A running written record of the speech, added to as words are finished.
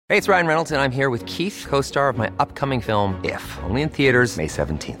Hey, it's Ryan Reynolds, and I'm here with Keith, co-star of my upcoming film, If, only in theaters May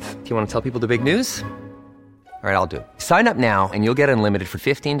 17th. Do you want to tell people the big news? All right, I'll do it. Sign up now and you'll get unlimited for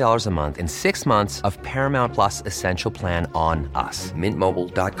 $15 a month and 6 months of Paramount Plus Essential Plan on us.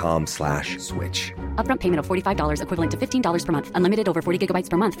 MintMobile.com/switch. Upfront payment of $45 equivalent to $15 per month. Unlimited over 40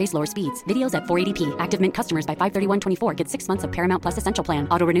 gigabytes per month. Face lower speeds. Videos at 480p. Active Mint customers by 531.24 get 6 months of Paramount Plus Essential Plan.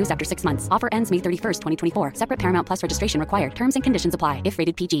 Auto renews after 6 months. Offer ends May 31st, 2024. Separate Paramount Plus registration required. Terms and conditions apply if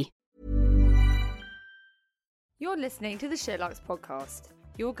rated PG. You're listening to the SheerLuxe podcast,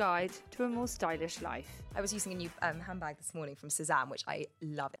 your guide to a more stylish life. I was using a new handbag this morning from Suzanne, which I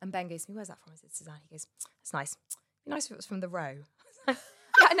love. And Ben goes to me, "Where's that from?" I said, "Suzanne." He goes, "That's nice. It'd be nice if it was from the Row." Yeah,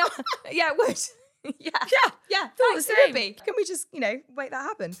 no, yeah, it would. Yeah. Thought the same. Can we just, make that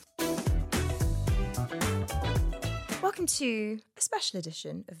happen? Welcome to a special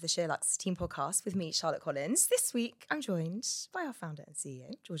edition of the SheerLuxe Team Podcast with me, Charlotte Collins. This week, I'm joined by our founder and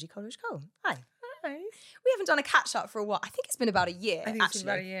CEO, Georgie Cole. Hi. We haven't done a catch-up for a while. I think it's been about a year, I think it's been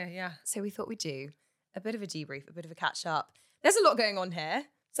about a year, yeah. So we thought we'd do a bit of a debrief, a bit of a catch-up. There's a lot going on here.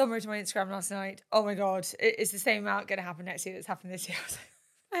 Someone wrote to my Instagram last night, "Oh my God, is the same amount going to happen next year that's happened this year?" I was like,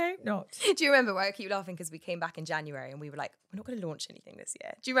 I hope not. Do you remember why I keep laughing? Because we came back in January and we were like, we're not going to launch anything this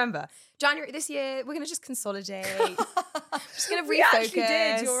year. Do you remember? January this year, we're going to just consolidate. We're just going to refocus. We actually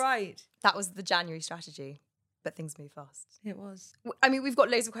did, you're right. That was the January strategy. But things move fast. It was. I mean, we've got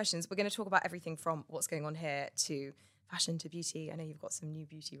loads of questions. We're going to talk about everything from what's going on here to fashion to beauty. I know you've got some new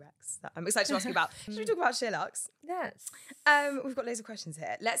beauty recs that I'm excited to ask you about. Should we talk about SheerLuxe? Yes. We've got loads of questions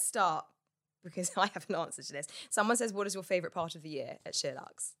here. Let's start, because I have an answer to this. Someone says, what is your favourite part of the year at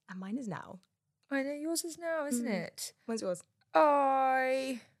SheerLuxe? And mine is now. I know yours is now, isn't it? When's yours?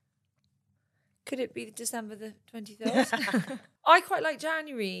 Could it be December the 23rd? I quite like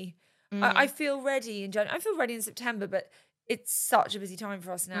January. I feel ready in January. I feel ready in September, but it's such a busy time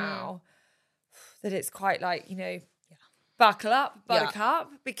for us now that it's quite like, buckle up,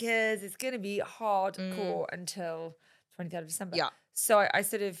 buttercup, because it's going to be hardcore until 23rd of December. Yeah. So I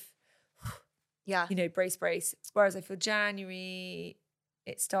sort of, brace. Whereas I feel January,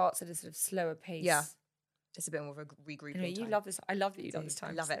 it starts at a sort of slower pace. Yeah. It's a bit more of a regrouping time. You love this. I love that you love this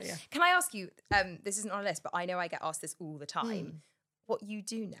time. I love it. So, yeah. Can I ask you, this isn't on a list, but I know I get asked this all the time, what you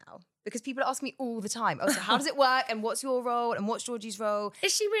do now? Because people ask me all the time, so how does it work? And what's your role? And what's Georgie's role?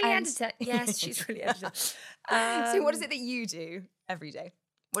 Is she really entertaining? Yes, she's really entertaining. So what is it that you do every day?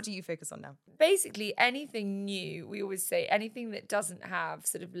 What do you focus on now? Basically, anything new, we always say, anything that doesn't have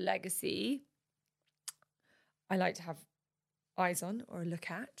sort of legacy, I like to have eyes on or a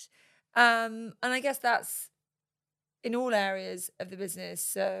look at. And I guess that's in all areas of the business.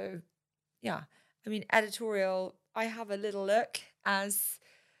 So, yeah, I mean, editorial, I have a little look as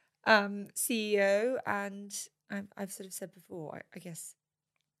CEO, and I've sort of said before, I guess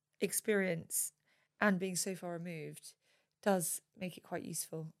experience and being so far removed does make it quite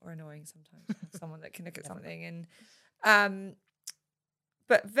useful or annoying sometimes. Someone that can look at something and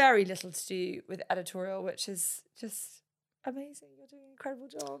but very little to do with editorial, which is just amazing. You're doing an incredible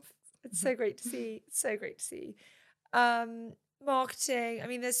job. It's so great to see. It's so great to see. Marketing. I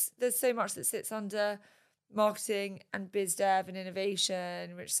mean, there's so much that sits under marketing and biz dev and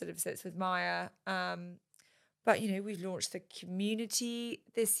innovation, which sort of sits with Maya. But we've launched the community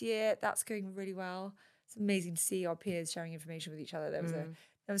this year. That's going really well. It's amazing to see our peers sharing information with each other. There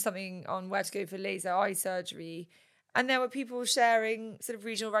was something on where to go for laser eye surgery, and there were people sharing sort of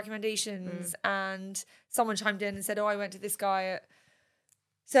regional recommendations. And someone chimed in and said, "Oh, I went to this guy at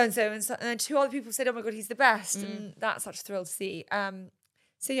so and so," and then two other people said, "Oh my God, he's the best," and that's such a thrill to see.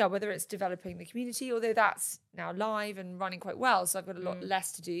 So yeah, whether it's developing the community, although that's now live and running quite well, so I've got a lot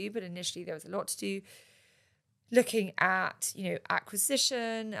less to do, but initially there was a lot to do. Looking at,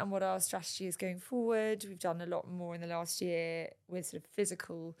 acquisition and what our strategy is going forward. We've done a lot more in the last year with sort of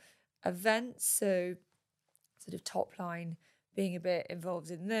physical events, so sort of top line being a bit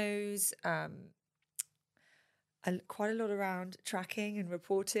involved in those. Quite a lot around tracking and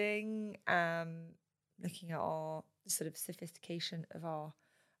reporting, looking at our sort of sophistication of our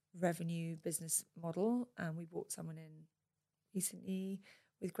revenue business model. We brought someone in recently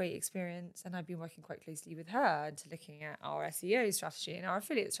with great experience, and I've been working quite closely with her to looking at our SEO strategy and our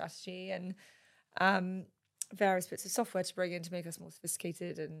affiliate strategy and various bits of software to bring in to make us more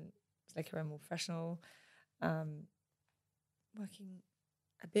sophisticated and more professional. Working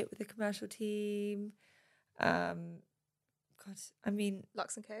a bit with the commercial team. Lux &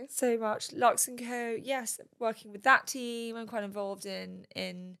 Co? So much. Lux & Co, yes, working with that team. I'm quite involved in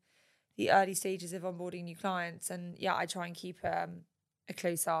the early stages of onboarding new clients. And yeah, I try and keep a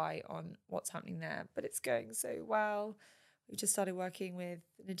close eye on what's happening there. But it's going so well. we've just started working with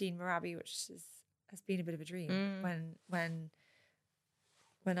Nadine Marabi, which has been a bit of a dream.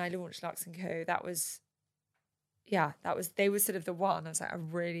 When I launched Luxe & Co, they were sort of the one. I was like, I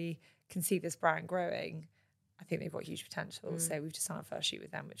really can see this brand growing. I think they've got huge potential. So we've just done our first shoot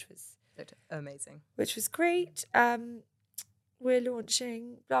with them, which was amazing. Which was great. We're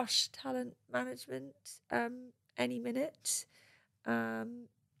launching blush talent management any minute,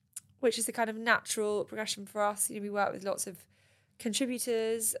 which is a kind of natural progression for us. We work with lots of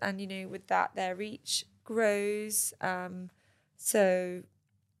contributors, and with that, their reach grows. So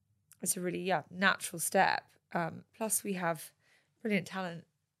it's a really natural step. Plus, we have brilliant talent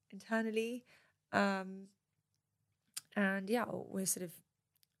internally, and we're sort of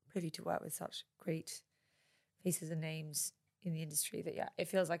privy to work with such great faces and names in the industry that it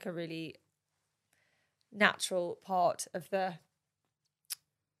feels like a really natural part of the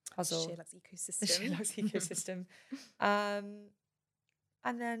puzzle. SheerLuxe ecosystem. The SheerLuxe ecosystem.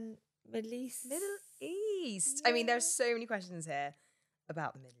 And then Middle East. I mean, there's so many questions here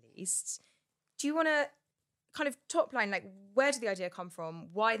about the Middle East. Do you want to kind of top line, like, where did the idea come from?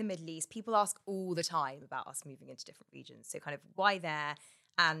 Why the Middle East? People ask all the time about us moving into different regions. So kind of why there,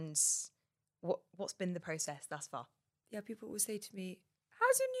 and what's been the process thus far? Yeah, people always say to me,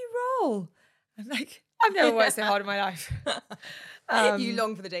 how's your new role? I'm like, I've never worked so hard in my life. You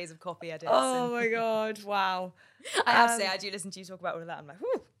long for the days of copy edits. Oh my God, wow. I have to say, I do listen to you talk about all of that. I'm like,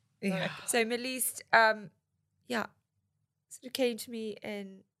 whew. Yeah. So Middle East, sort of came to me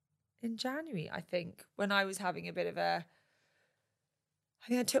in January, I think, when I was having a bit of I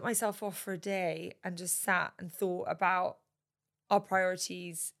took myself off for a day and just sat and thought about our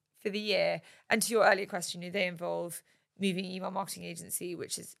priorities for the year. And to your earlier question, they involve moving email marketing agency,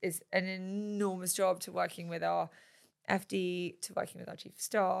 which is an enormous job, to working with our FD, to working with our chief of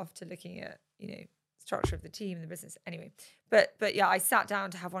staff, to looking at, structure of the team and the business. Anyway, but I sat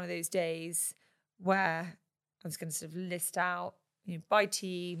down to have one of those days where I was going to sort of list out, by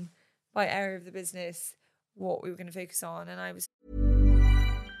team, by area of the business, what we were going to focus on. And I was...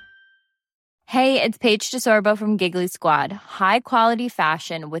 Hey, it's Paige DeSorbo from Giggly Squad. High quality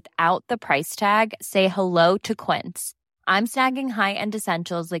fashion without the price tag. Say hello to Quince. I'm snagging high-end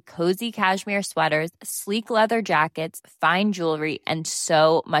essentials like cozy cashmere sweaters, sleek leather jackets, fine jewelry, and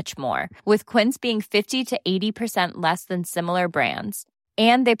so much more. With Quince being 50 to 80% less than similar brands.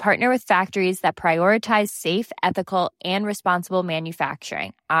 And they partner with factories that prioritize safe, ethical, and responsible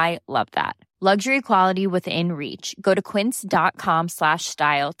manufacturing. I love that. Luxury quality within reach. Go to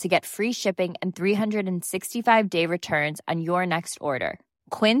quince.com/style to get free shipping and 365-day returns on your next order.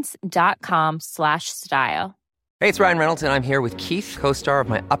 Quince.com/style. Hey, it's Ryan Reynolds, and I'm here with Keith, co-star of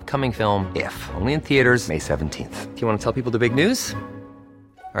my upcoming film, If, only in theaters May 17th. Do you want to tell people the big news?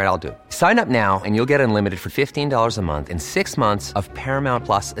 All right, I'll do it. Sign up now and you'll get unlimited for $15 a month and 6 months of Paramount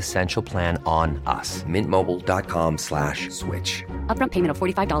Plus Essential Plan on us. MintMobile.com/switch. Upfront payment of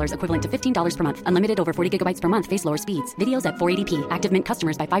 $45 equivalent to $15 per month. Unlimited over 40 gigabytes per month. Face lower speeds. Videos at 480p. Active Mint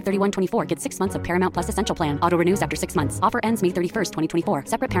customers by 531.24 get 6 months of Paramount Plus Essential Plan. Auto renews after 6 months. Offer ends May 31st, 2024.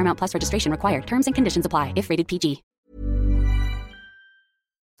 Separate Paramount Plus registration required. Terms and conditions apply if rated PG.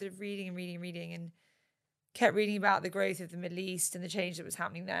 Sort of reading and kept reading about the growth of the Middle East and the change that was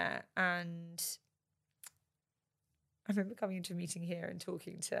happening there. And I remember coming into a meeting here and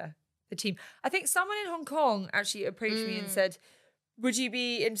talking to the team. I think someone in Hong Kong actually approached me and said, would you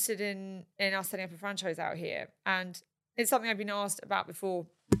be interested in us setting up a franchise out here? And it's something I've been asked about before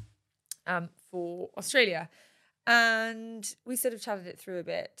for Australia. And we sort of chatted it through a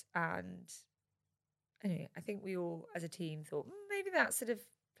bit. And anyway, I think we all as a team thought, maybe that's sort of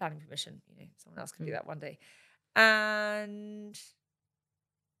planning permission, someone else can do that one day. And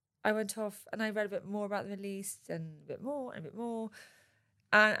I went off and I read a bit more about the Middle East and a bit more. And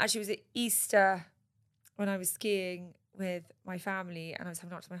actually it was at Easter when I was skiing with my family and I was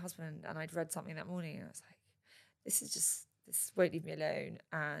having out to my husband, and I'd read something that morning and I was like, this won't leave me alone.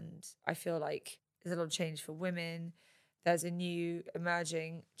 And I feel like there's a lot of change for women. There's a new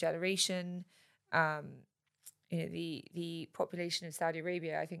emerging generation. The population of Saudi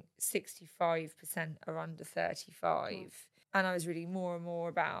Arabia, I think 65% are under 35. And I was reading more and more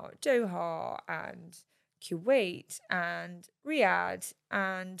about Doha and Kuwait and Riyadh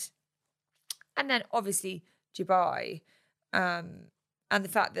and then obviously Dubai. And the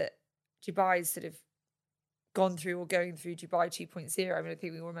fact that Dubai's sort of gone through or going through Dubai 2.0. I mean, I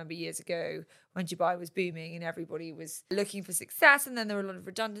think we all remember years ago when Dubai was booming and everybody was looking for success, and then there were a lot of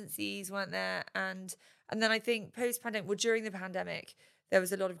redundancies, weren't there? And then I think post-pandemic, during the pandemic, there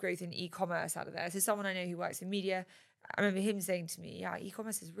was a lot of growth in e-commerce out of there. So someone I know who works in media, I remember him saying to me, yeah,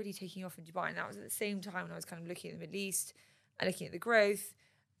 e-commerce is really taking off in Dubai. And that was at the same time when I was kind of looking at the Middle East. and looking at the growth.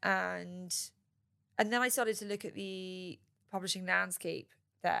 And then I started to look at the publishing landscape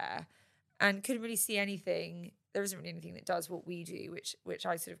there and couldn't really see anything. There isn't really anything that does what we do, which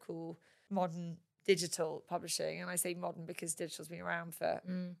I sort of call modern digital publishing. And I say modern because digital's been around for,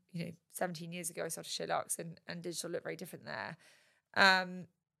 17 years ago I started SheerLuxe, and digital looked very different there. And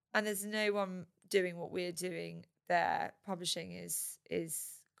there's no one doing what we're doing there. Publishing is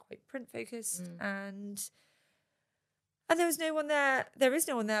quite print focused, and there was no one there. There is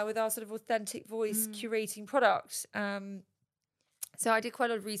no one there with our sort of authentic voice curating product. So I did quite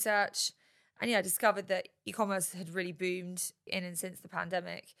a lot of research, and I discovered that e-commerce had really boomed in and since the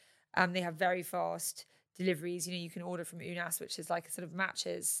pandemic. They have very fast deliveries. You can order from Unas, which is like a sort of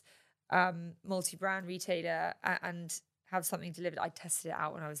matches multi-brand retailer, and have something delivered. I tested it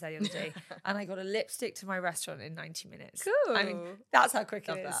out when I was there the other day, and I got a lipstick to my restaurant in 90 minutes. Cool. I mean, that's how quick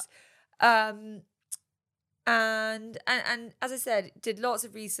Love it is. that. And as I said, did lots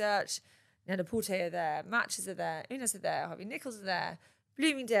of research. Net-a-Porter are there, Matches are there, Unas are there, Harvey Nichols are there,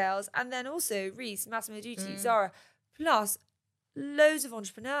 Bloomingdale's, and then also Reiss, Massimo Dutti, Zara, plus loads of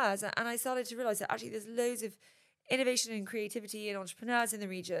entrepreneurs. And I started to realise that actually there's loads of innovation and creativity and entrepreneurs in the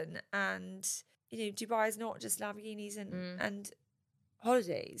region. And, Dubai is not just Lamborghinis and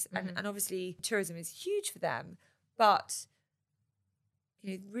holidays. And obviously tourism is huge for them. But,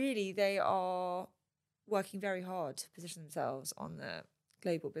 really they are working very hard to position themselves on the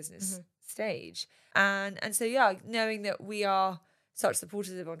global business stage. And so, knowing that we are such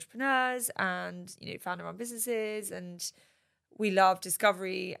supporters of entrepreneurs and, founder-run businesses, and we love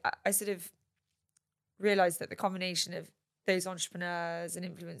discovery, I sort of realised that the combination of those entrepreneurs and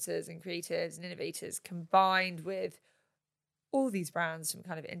influencers and creatives and innovators combined with all these brands from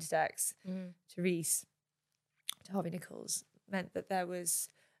kind of Interdex to Reiss to Harvey Nichols meant that there was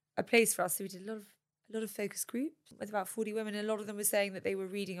a place for us. So we did a lot of focus groups with about 40 women. And a lot of them were saying that they were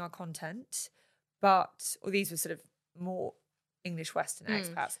reading our content, or these were sort of more English Western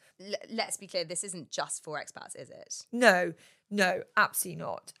expats. Let's be clear, this isn't just for expats, is it? No, absolutely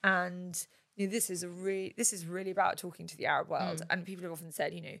not. And this is really about talking to the Arab world. And people have often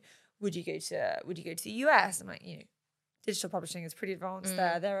said, would you go to the US? I'm like, digital publishing is pretty advanced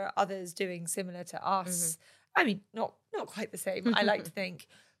there. There are others doing similar to us. I mean, not quite the same, I like to think.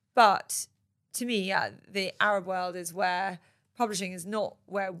 But to me, the Arab world is where publishing is not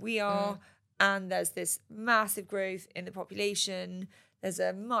where we are. And there's this massive growth in the population. There's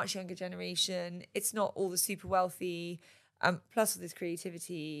a much younger generation. It's not all the super wealthy, plus all this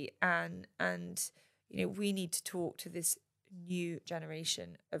creativity. And we need to talk to this new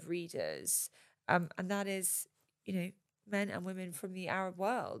generation of readers. And that is, men and women from the Arab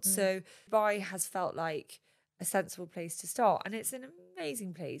world. So Dubai has felt like a sensible place to start. And it's an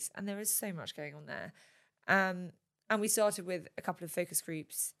amazing place. And there is so much going on there. And we started with a couple of focus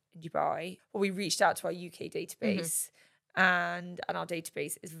groups in Dubai. Well, we reached out to our UK database, and our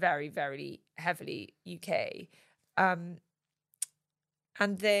database is very, very heavily UK. And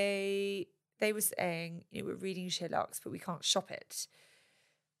they were saying, we're reading SheerLuxe, but we can't shop it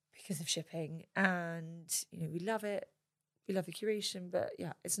because of shipping. And, we love it. We love the curation, but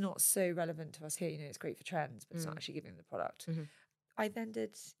it's not so relevant to us here. It's great for trends, but it's not actually giving the product. I then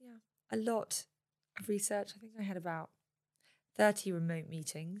did a lot of research. I think I had about 30 remote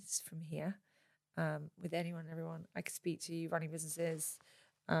meetings from here with anyone and everyone I could speak to, running businesses,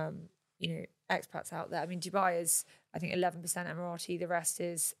 expats out there. I mean, Dubai is, I think, 11% Emirati. The rest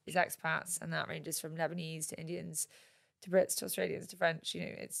is expats, and that ranges from Lebanese to Indians to Brits to Australians to French.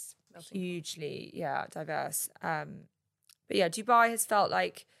 It's hugely, diverse. But Dubai has felt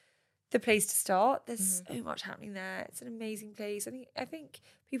like the place to start. There's so much happening there. It's an amazing place. I think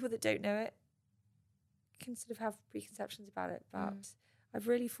people that don't know it can sort of have preconceptions about it, but I've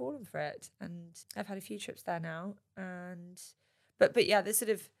really fallen for it, and I've had a few trips there now. But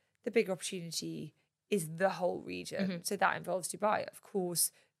the big opportunity is the whole region. So that involves Dubai, of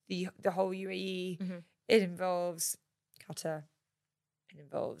course, the whole UAE. It involves Qatar. It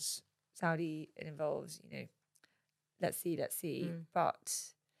involves Saudi. It involves let's see.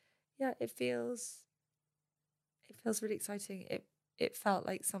 But it feels really exciting. It felt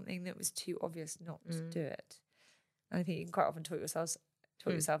like something that was too obvious not to do it. And I think you can quite often talk yourself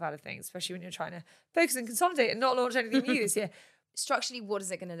out of things, especially when you're trying to focus and consolidate and not launch anything new this year. Structurally, what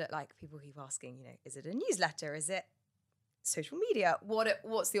is it going to look like? People keep asking, is it a newsletter? Is it social media?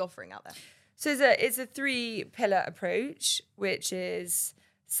 What's the offering out there? So it's a 3-pillar approach, which is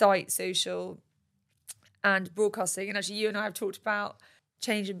site, social, and broadcasting. And actually, you and I have talked about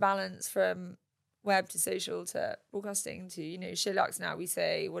change in balance from web to social to broadcasting to, SheerLuxe now. We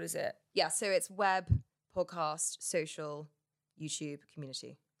say, what is it? Yeah, so it's web, podcast, social, YouTube,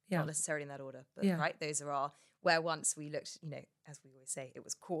 community. Yeah. Not necessarily in that order, but Yeah. right, those are our, where once we looked, as we always say, it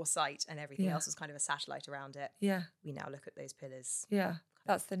was core site and everything Yeah. else was kind of a satellite around it. Yeah. We now look at those pillars. Yeah.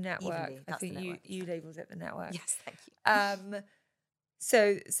 That's the network. Evenly. I That's the think network, you labelled it the network. Yes, thank you.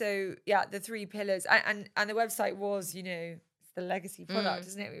 So yeah, the 3 pillars, and the website was, it's the legacy product,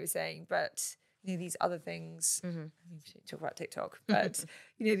 isn't it? We were saying, but these other things. Mm-hmm. I mean, we should talk about TikTok, but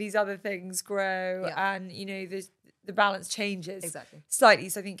these other things grow, Yeah. and the balance changes Exactly. slightly.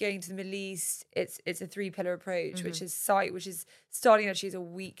 So I think going to the Middle East, it's a 3-pillar approach, which is site, which is starting actually as a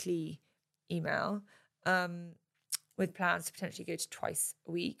weekly email, with plans to potentially go to twice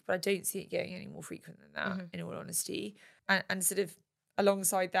a week, but I don't see it going any more frequent than that, in all honesty. And sort of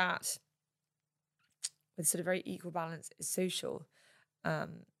alongside that, with sort of very equal balance, is social.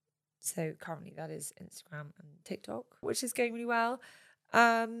 So currently that is Instagram and TikTok, which is going really well.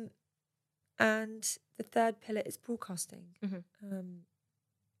 And the 3rd pillar is broadcasting,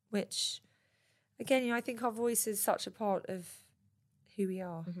 which, again, I think our voice is such a part of who we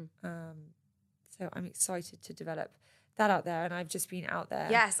are. So I'm excited to develop that out there, and I've just been out there.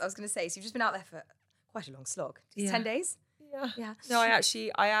 Yes, I was going to say, so you've just been out there for quite a long slog. 10 days? Yeah. No, I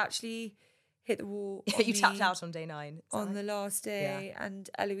actually hit the wall. You tapped out on day 9. On the last day, and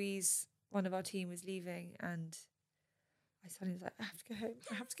Eloise, one of our team, was leaving, and I suddenly was like, I have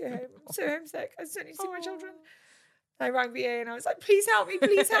to go home. I'm so homesick. I just don't need to see my children. I rang VA and I was like, please help me.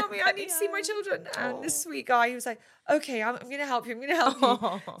 I need to see my children. And this sweet guy, he was like, okay, I'm going to help you.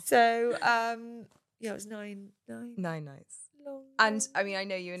 So, it was 9 nights. Long. And I mean, I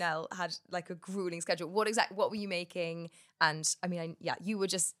know you and Elle had like a grueling schedule. What were you making? And I mean, you were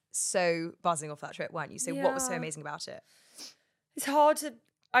just so buzzing off that trip, weren't you? So what was so amazing about it? It's hard to,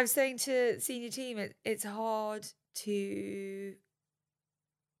 I was saying to senior team, it's hard to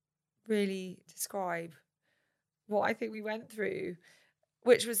really describe what I think we went through,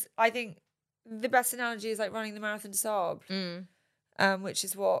 which was, I think, the best analogy is like running the Marathon des Sables, which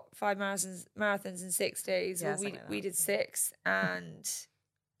is what, 5 marathons in 6 days. Yeah, well, we did 6, and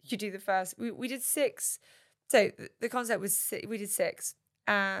you do the first. We did 6. So the concept was we did 6,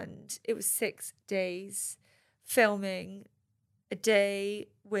 and it was 6 days filming a day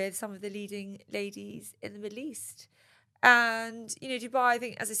with some of the leading ladies in the Middle East. And, Dubai, I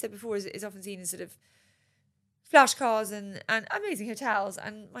think, as I said before, is often seen as sort of flash cars and amazing hotels.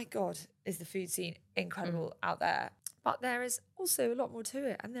 And my God, is the food scene incredible out there. But there is also a lot more to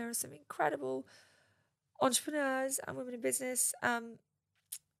it. And there are some incredible entrepreneurs and women in business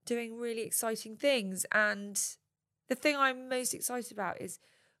doing really exciting things. And the thing I'm most excited about is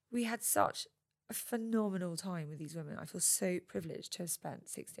we had such a phenomenal time with these women. I feel so privileged to have spent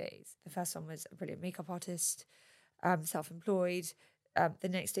 6 days. The first one was a brilliant makeup artist, self-employed. The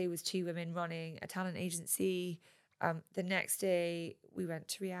next day was 2 women running a talent agency. The next day we went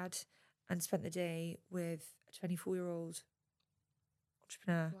to Riyadh and spent the day with a 24-year-old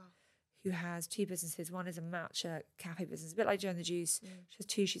entrepreneur who has 2 businesses. One is a matcha cafe business, a bit like Jo and the Juice. She has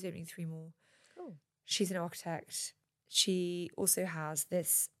 2, she's opening 3 more. Cool. She's an architect. She also has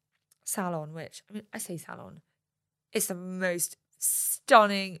this salon, which, I mean, I say salon, it's the most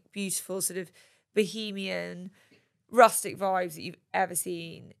stunning, beautiful, sort of bohemian, rustic vibes that you've ever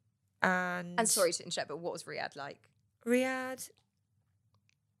seen. And sorry to interrupt, but what was Riyadh like? Riyadh,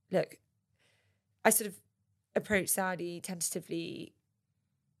 look, I sort of approached Saudi tentatively,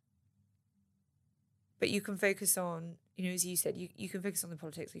 but you can focus on, as you said, you can focus on the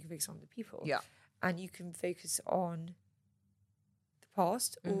politics, you can focus on the people. Yeah. And you can focus on the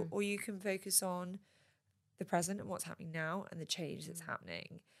past, or you can focus on the present and what's happening now and the change that's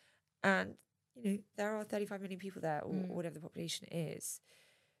happening. And, there are 35 million people there, or whatever the population is.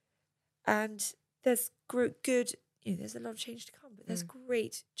 And there's good, there's a lot of change to come, but there's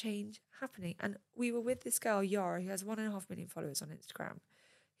great change happening. And we were with this girl, Yara, who has 1.5 million followers on Instagram,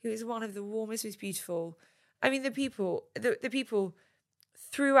 who is one of the warmest, most beautiful. I mean, the people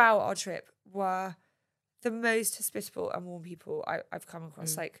throughout our trip were the most hospitable and warm people I've come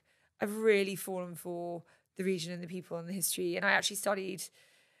across. Like, I've really fallen for the region and the people and the history. And I actually studied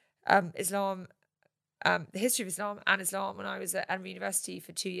Islam, the history of Islam and Islam when I was at Edinburgh University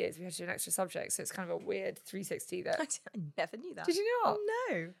for 2 years. We had to do an extra subject, so it's kind of a weird 360 that. I never knew that. Did you not?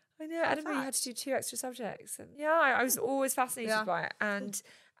 No. I know, at Edinburgh you had to do 2 extra subjects. And I was always fascinated by it. And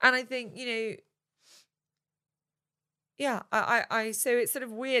I think, I so it's sort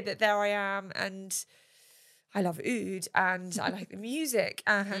of weird that there I am, and I love oud and I like the music,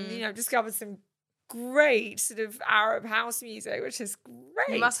 and I've discovered some great sort of Arab house music, which is great.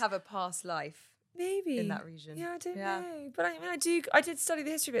 You must have a past life. Maybe in that region. Yeah, I don't know. But I mean, I did study the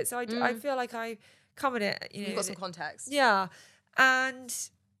history bit, so I feel like I come at it. You know, You've got some context. Yeah. And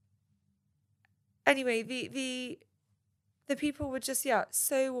anyway, the people were just,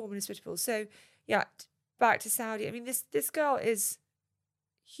 so warm and hospitable. So, back to Saudi. I mean, this girl is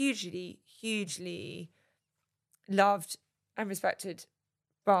hugely, hugely loved and respected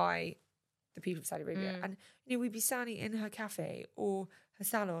by the people of Saudi Arabia. And, you know, we'd be standing in her cafe or her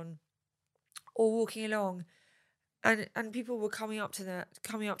salon or walking along, and people were coming up to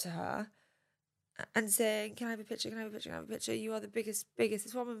her and saying, "Can I have a picture? Can I have a picture? Can I have a picture? You are the biggest."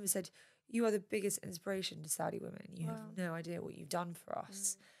 This one woman said, "You are the biggest inspiration to Saudi women. You have no idea what you've done for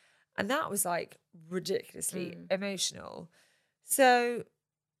us." And that was like ridiculously emotional. So,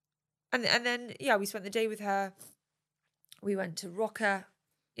 and then, we spent the day with her. We went to Rocca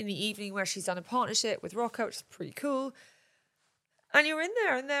in the evening where she's done a partnership with Rocca, which is pretty cool. And you're in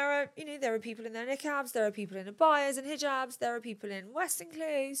there, and there are people in their niqabs, there are people in abayas and hijabs, there are people in Western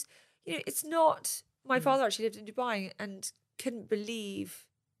clothes. You know, it's not... My father actually lived in Dubai and couldn't believe...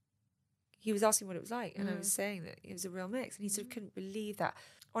 He was asking what it was like, and I was saying that it was a real mix, and he sort of couldn't believe that.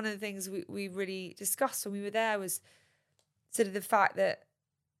 One of the things we really discussed when we were there was sort of the fact that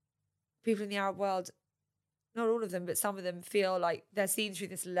people in the Arab world, not all of them, but some of them, feel like they're seen through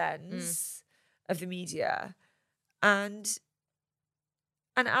this lens of the media. And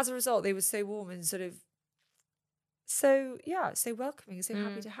as a result, they were so warm and sort of so welcoming and so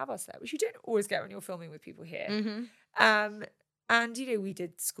happy to have us there, which you don't always get when you're filming with people here. And, you know, we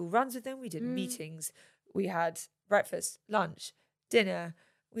did school runs with them. We did meetings. We had breakfast, lunch, dinner.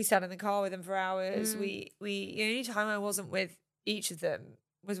 We sat in the car with them for hours. We the only time I wasn't with each of them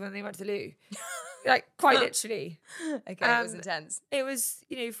was when they went to the loo. Like, quite literally. Okay, it was intense. It was,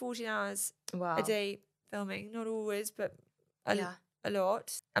 14 hours a day filming. Not always, but a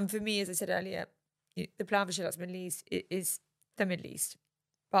lot. And for me, as I said earlier, the plan for SheerLuxe Middle East is the Middle East.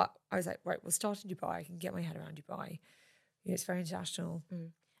 But I was like, right, we'll start in Dubai. I can get my head around Dubai. It's very international.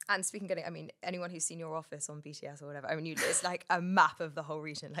 And speaking of, I mean, anyone who's seen your office on BTS or whatever, I mean, it's like a map of the whole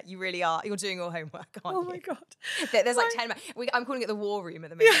region. Like, you really are, you're doing your homework, aren't you? Oh my God. There's like 10 maps. I'm calling it the war room at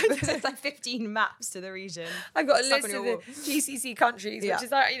the moment because there's like 15 maps to the region. I've got a list of the GCC countries, which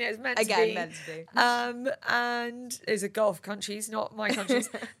is like, it's meant to be. Again, meant to be. And those are Gulf countries, not my countries.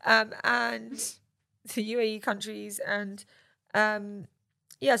 And the UAE countries. And so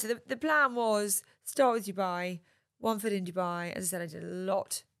the plan was start with Dubai, one foot in Dubai. As I said, I did a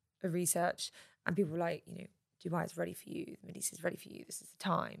lot of research, and people were like, Dubai is ready for you. The Middle East is ready for you. This is the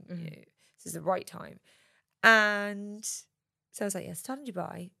time. This is the right time. And so I was like, start in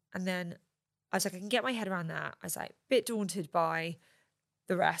Dubai. And then I was like, I can get my head around that. I was like, a bit daunted by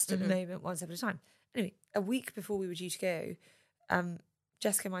the rest at the moment, one step at a time. Anyway, a week before we were due to go,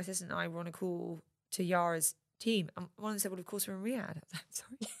 Jessica, my assistant, and I were on a call to Yara's team. And one of them said, well, of course, we're in Riyadh. I was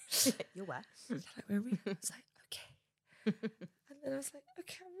like, sorry. You're where? Like, we're in Riyadh. I was like, okay. And then I was like,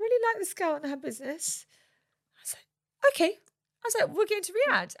 okay, I really like this girl and her business. I was like, okay. I was like, we're going to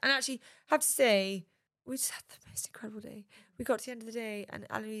Riyadh. And actually, I have to say, we just had the most incredible day. We got to the end of the day, and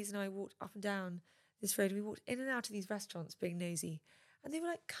Eloise and I walked up and down this road. We walked in and out of these restaurants being nosy. And they were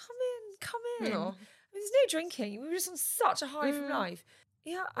like, come in. I mean, there's no drinking. We were just on such a high from life.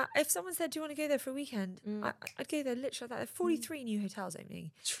 Yeah, if someone said, do you want to go there for a weekend? I'd go there literally like that. There are 43 new hotels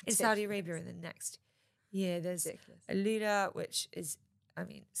opening in Saudi Arabia in the next year. There's Alula, which is,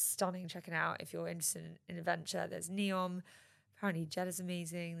 stunning. Check it out if you're interested in adventure. There's Neom. Apparently Jeddah's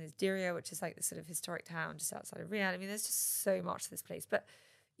amazing. There's Diriyah, which is like the sort of historic town just outside of Riyadh. I mean, there's just so much to this place. But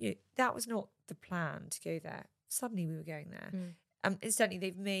that was not the plan to go there. Suddenly we were going there. Incidentally,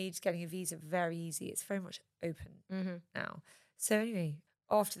 they've made getting a visa very easy. It's very much open now. So anyway,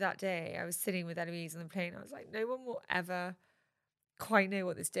 after that day, I was sitting with Eloise on the plane. I was like, no one will ever quite know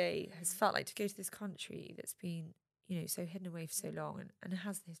what this day has felt like to go to this country that's been, so hidden away for so long and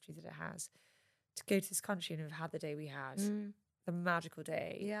has the history that it has. To go to this country and have had the day we had, the magical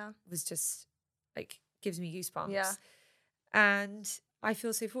day, was just like, gives me goosebumps. Yeah. And I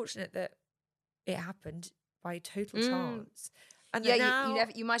feel so fortunate that it happened by total chance. And now,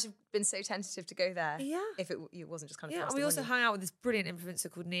 you might have been so tentative to go there. Yeah. If it wasn't just kind of. Yeah, and we also hung out with this brilliant influencer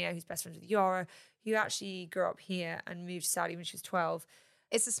called Nia, who's best friends with Yara, who actually grew up here and moved to Saudi when she was 12.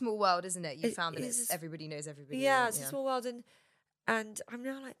 It's a small world, isn't it? You found that everybody knows everybody. Yeah, it's a small world, and I'm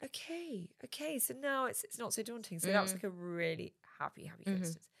now like, okay, so now it's not so daunting. So that was like a really happy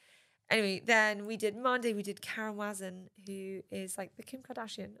coincidence. Anyway, then we did Monday. We did Karen Wazan, who is like the Kim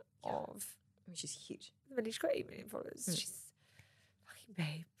Kardashian of. She's huge. She's got 8 million followers. She's fucking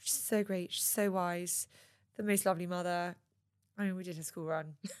babe. She's so great. She's so wise. The most lovely mother. I mean, we did her school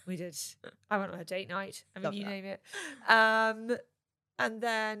run. I went on her date night. I mean, you name it. And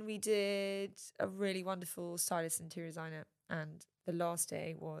then we did a really wonderful stylist and interior designer. And the last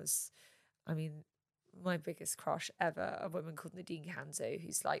day was, I mean, my biggest crush ever, a woman called Nadine Canzo,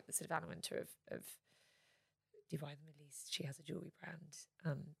 who's like the sort of Anna Wintour of Dubai, the Middle East. She has a jewelry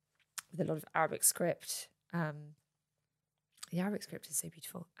brand with a lot of Arabic script. The Arabic script is so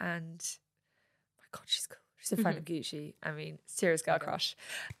beautiful. And my God, she's cool. She's a friend of Gucci. I mean, serious girl crush.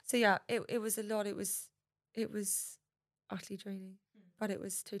 So yeah, it was a lot. It was utterly draining, but it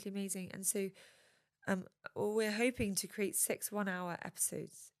was totally amazing. And so we're hoping to create 6 one-hour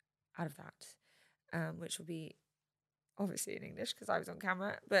episodes out of that, which will be obviously in English because I was on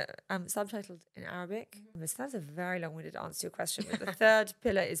camera, but subtitled in Arabic. So that's a very long-winded answer to your question. But the third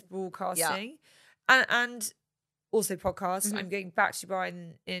pillar is broadcasting and also podcasts. I'm going back to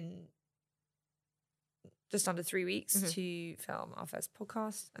Dubai in just under 3 weeks to film our first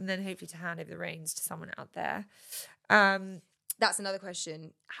podcast, and then hopefully to hand over the reins to someone out there. That's another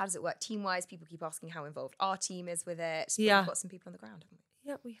question. How does it work team-wise? People keep asking how involved our team is with it. But Yeah. We've got some people on the ground, haven't we?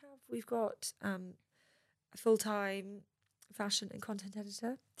 Yeah, we have. We've got a full-time fashion and content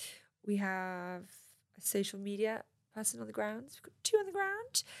editor. We have a social media person on the ground. We've got 2 on the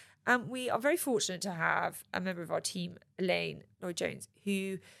ground. We are very fortunate to have a member of our team, Elaine Lloyd-Jones,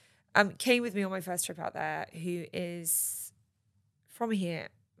 who came with me on my first trip out there, who is from here,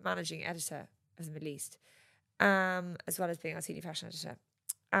 managing editor of the Middle East, as well as being our senior fashion editor.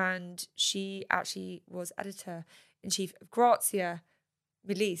 And she actually was editor-in-chief of Grazia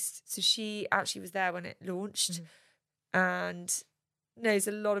Middle East. So she actually was there when it launched and knows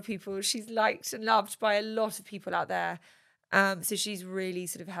a lot of people. She's liked and loved by a lot of people out there. So she's really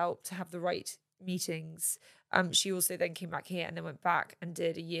sort of helped to have the right meetings. She also then came back here and then went back and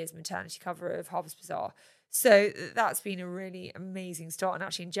did a year's maternity cover of Harper's Bazaar. So that's been a really amazing start. And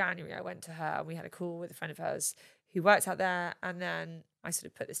actually in January, I went to her and we had a call with a friend of hers who worked out there. And then I sort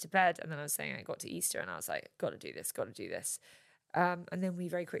of put this to bed. And then I was saying I got to Easter and I was like, got to do this. And then we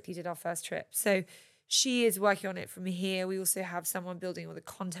very quickly did our first trip. So she is working on it from here. We also have someone building all the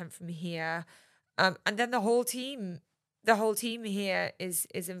content from here. And then the whole team here is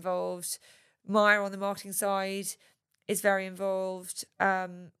involved. Maya on the marketing side is very involved,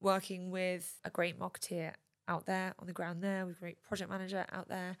 working with a great marketeer out there on the ground there. We've a great project manager out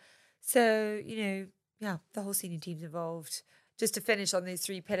there. So, the whole senior team's involved. Just to finish on those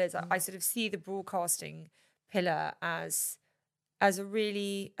 3 pillars, I sort of see the broadcasting pillar as a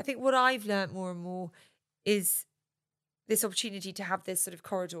really, I think what I've learned more and more is this opportunity to have this sort of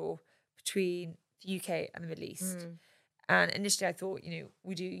corridor between the UK and the Middle East. And initially I thought,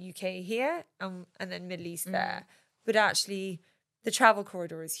 we do UK here and then Middle East there. But actually the travel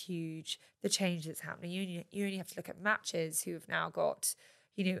corridor is huge. The change that's happening. You only have to look at Matches, who have now got,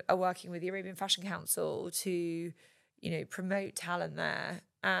 are working with the Arabian Fashion Council to, promote talent there.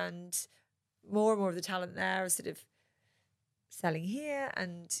 And more and more of the talent there are sort of selling here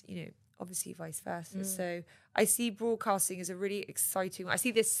and, obviously vice versa. So I see broadcasting as a really exciting, I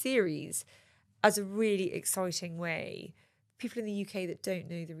see this series as a really exciting way, people in the UK that don't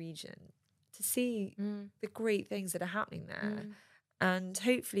know the region, to see the great things that are happening there. And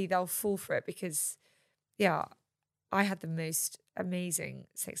hopefully they'll fall for it because, I had the most amazing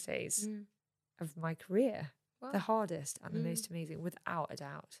 6 days of my career. Wow. The hardest and the most amazing, without a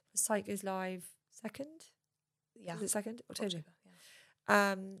doubt. The site goes live 2nd? Yeah. Is it 2nd? October.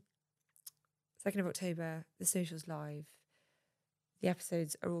 2nd of October, the social's live. The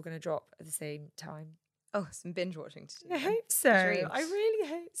episodes are all going to drop at the same time. Oh, some binge watching to do. I hope so. I really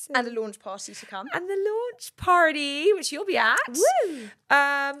hope so. And a launch party to come. And the launch party, which you'll be at. Woo!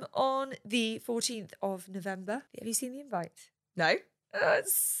 On the 14th of November. Have you seen the invite? No. Oh,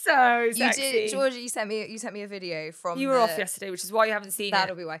 it's so sexy. You did, Georgie. You sent me a video from. You were off yesterday, which is why you haven't seen it.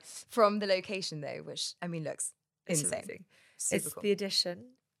 That'll be why. From the location though, which looks insane. Amazing. Super It's cool. the Edition.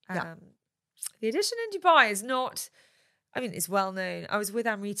 The Edition in Dubai is not. It's well known. I was with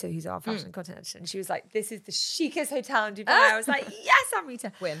Amrita, who's our fashion and content editor, and she was like, "This is the chicest hotel in Dubai." I was like, "Yes,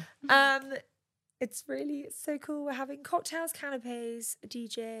 Amrita." Win. It's so cool. We're having cocktails, canapes, a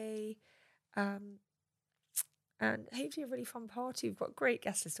DJ, and hopefully a really fun party. We've got a great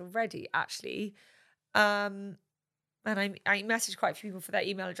guest list already, actually. And I messaged quite a few people for their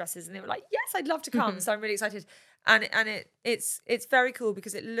email addresses, and they were like, "Yes, I'd love to come." So I'm really excited, and it's very cool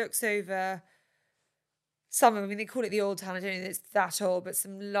because it looks over. They call it the Old Town. I don't know if it's that old, but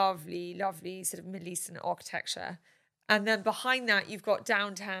some lovely, lovely sort of Middle Eastern architecture. And then behind that, you've got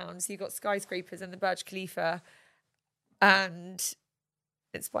downtown. So you've got skyscrapers and the Burj Khalifa. And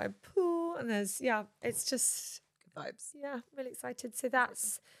it's by a pool. And it's just... Good vibes. Yeah, I'm really excited. So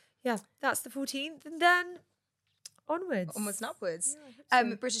that's the 14th. And then onwards. Onwards and upwards. Yeah, I hope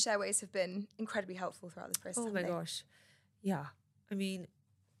so. British Airways have been incredibly helpful throughout this process. Oh my haven't they? gosh. Yeah. I mean,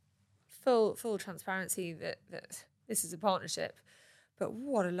 full transparency that this is a partnership, but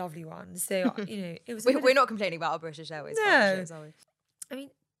what a lovely one. So, it was... We're not complaining about our British Airways partnerships, are we? I mean,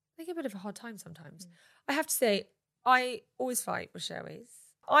 they get a bit of a hard time sometimes. I have to say, I always fight British Airways.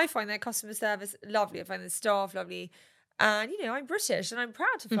 I find their customer service lovely. I find the staff lovely. And, I'm British and I'm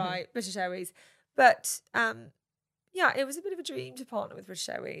proud to fly British Airways. But, it was a bit of a dream to partner with British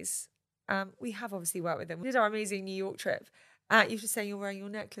Airways. We have obviously worked with them. We did our amazing New York trip. You were saying you're wearing your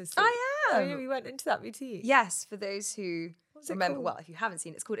necklace. I am. Oh, yeah, we went into that boutique. Yes, for those who remember, called? well, if you haven't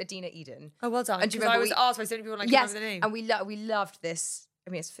seen it, it's called Adina Eden. Oh, well done. And do you Because I remember was asked by so many people, like, yes, remember the name. and we loved this. I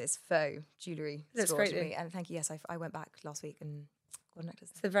mean, it's faux jewellery. That's store, great, didn't we? though. And thank you. Yes, I went back last week and got a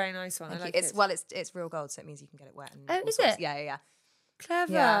necklace. It's a very nice one. Thank I you. like it. It's real gold, so it means you can get it wet. And Oh, all is sorts. it? Yeah.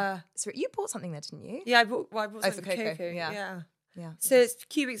 Clever. Yeah. So you bought something there, didn't you? Yeah, I bought for some Coco, Coco. yeah. Yeah. So it's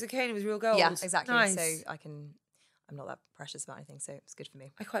cubic zirconia with real gold. Yeah, exactly. Nice. So I'm not that precious about anything, so it's good for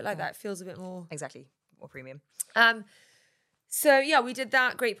me. I quite like that. It feels a bit more. Exactly. More premium. So yeah, we did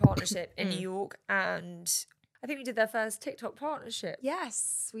that great partnership in New York, and I think we did their first TikTok partnership.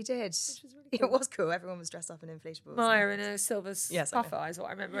 Yes, we did. Which was really cool. It was cool. Everyone was dressed up in inflatables. Maya in a silver Yes, I know. puffer is what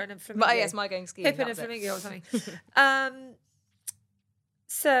I remember, and a flamingo. Maya going skiing. Hip and that a was it. flamingo or something.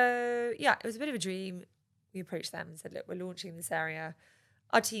 So yeah, it was a bit of a dream. We approached them and said, look, we're launching in this area.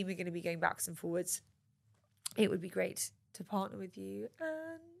 Our team are going to be going backwards and forwards. It would be great to partner with you.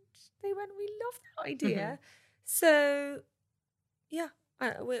 And they went, we love that idea. So yeah,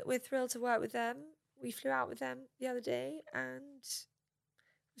 we're thrilled to work with them. We flew out with them the other day and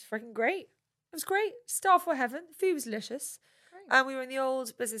it was freaking great. It was great. Staff were heaven. The food was delicious. And we were in the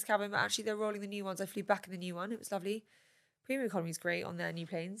old business cabin, but actually they're rolling the new ones. I flew back in the new one. It was lovely. Premium economy is great on their new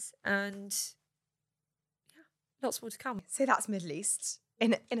planes. And yeah, lots more to come. So that's Middle East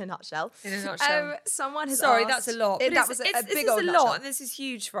in a nutshell. In a nutshell. Someone has Sorry, asked, that's a lot. that was a big old a nutshell. lot, and this is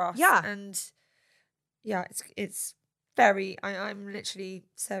huge for us. Yeah. And yeah, it's very. I'm literally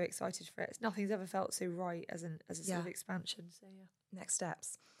so excited for it. Nothing's ever felt so right as a sort of expansion. So yeah. Next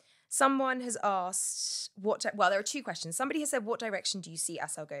steps. Someone has asked well, there are two questions. Somebody has said, what direction do you see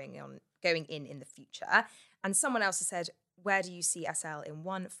SL going in the future? And someone else has said, where do you see SL in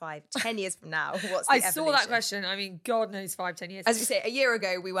 1, 5, 10 years from now? What's the I saw that evolution? question. I mean, God knows 5, 10 years. As we say, a year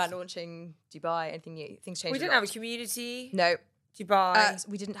ago, we weren't launching Dubai, anything new. Things changed. We didn't have a community. No. Dubai.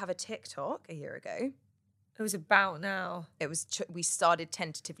 We didn't have a TikTok a year ago. It was about now. It was we started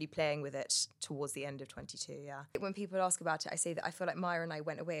tentatively playing with it towards the end of 22. Yeah. When people ask about it, I say that I feel like Maya and I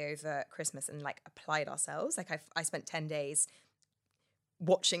went away over Christmas and like applied ourselves. Like I spent 10 days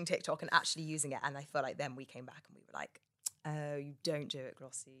watching TikTok and actually using it, and I feel like then we came back and we were like, "Oh, you don't do it,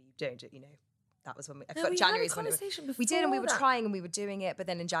 Glossy. You don't do it." That was when we. I No, felt we January had a conversation we did, and we before were that. trying and we were doing it, but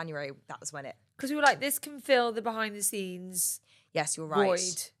then in January that was when it. Because we were like, this can fill the behind the scenes. Yes, you're right.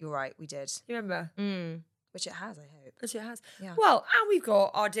 Void. You're right. We did. You remember? Which it has, I hope. Which it has. Yeah. Well, and we've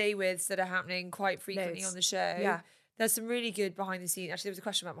got our day widths that are happening quite frequently Loads. on the show. Yeah. There's some really good behind the scenes. Actually, there was a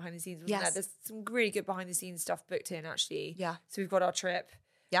question about behind the scenes, wasn't there? There's some really good behind the scenes stuff booked in, actually. Yeah. So we've got our trip.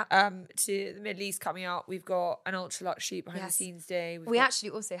 Yeah. To the Middle East coming up. We've got an UltraLuxe shoot behind the scenes day. We actually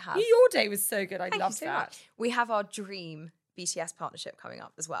also have. Your day was so good. I Thank loved you so that. much. We have our dream BTS partnership coming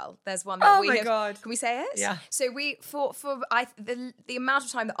up as well. There's one that Oh we my have. God. Can we say it? Yeah. So we the amount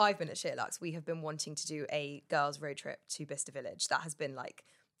of time that I've been at SheerLuxe, we have been wanting to do a girls' road trip to Bicester Village. That has been like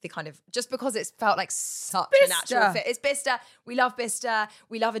the kind of, just because it's felt like such a natural fit. It's Bicester. We love Bicester.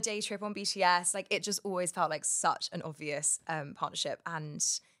 We love a day trip on BTS. Like it just always felt like such an obvious partnership, and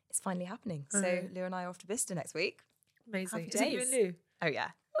it's finally happening. So Lou and I are off to Bicester next week. Amazing. Happy Is it you days. and Lou? Oh yeah.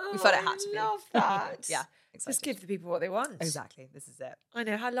 Oh, We felt it had to be. I love that. Yeah. Excited. Just give the people what they want. Exactly. This is it. I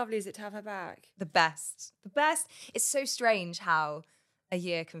know. How lovely is it to have her back? The best. It's so strange how a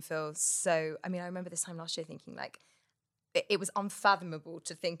year can feel so. I mean, I remember this time last year thinking like it was unfathomable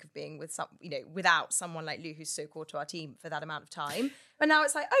to think of being with without someone like Lou, who's so core to our team for that amount of time. But now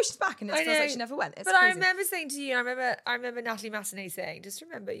it's like, oh, she's back, and it feels like she never went. It's but crazy. I remember saying to you, I remember Natalie Massenet saying, just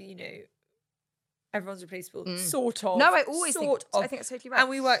remember, everyone's replaceable, sort of. No, I always think. of. I think it's totally right. And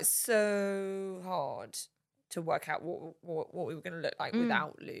we worked so hard to work out what we were going to look like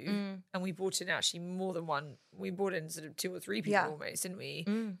without Lou. And we brought in actually more than one. We brought in sort of 2 or 3 people almost, didn't we?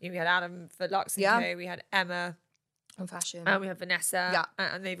 We had Adam for Luxe and Co. We had Emma on fashion. and we had Vanessa. Yeah.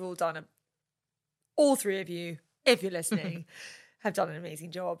 And they've all done all 3 of you, if you're listening, have done an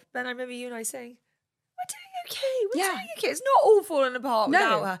amazing job. But I remember you and I saying, we're doing okay. We're doing okay. It's not all falling apart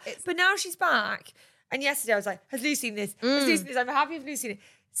without her. But now she's back. And yesterday I was like, has Lou seen this? Has Lou seen this? I'm happy if Lou's seen it.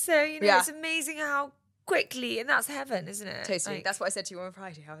 So, it's amazing how quickly, and that's heaven, isn't it? Totally. Like, that's what I said to you on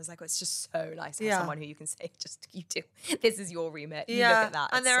Friday. I was like, it's just so nice to have Yeah. someone who you can say, just you do. This is your remit. You yeah. look at that.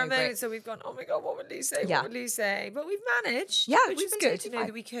 And It's there so are great. moments where we've gone, oh my God, what would Lou say? Yeah. What would Lou say? But we've managed. Yeah, which we've is been good totally to know fine.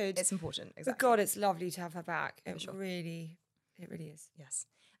 that we could. It's important. But Exactly. God, it's lovely to have her back. It sure. really is. Yes.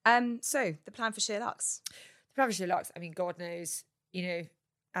 So the plan for SheerLuxe. The plan for SheerLuxe, I mean, God knows, you know,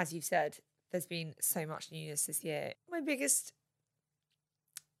 as you've said, there's been so much newness this year. My biggest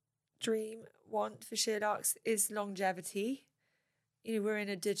dream, want for SheerLuxe is longevity. You know, we're in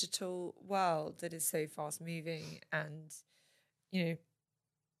a digital world that is so fast moving, and, you know,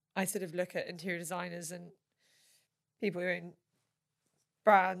 I sort of look at interior designers and people who own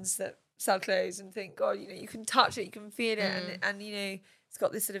brands that sell clothes and think, God, you know, you can touch it, you can feel it, and you know, it's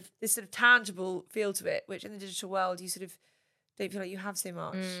got this sort of tangible feel to it, which in the digital world you sort of don't feel like you have so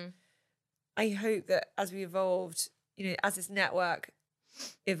much. I hope that as we evolved, you know, as this network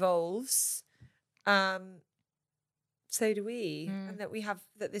evolves, so do we, and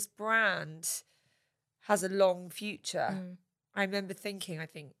that this brand has a long future. I remember thinking, I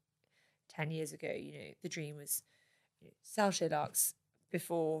think 10 years ago, you know, the dream was, you know, sell SheerLuxe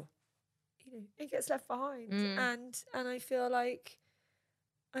before, you know, it gets left behind. And I feel like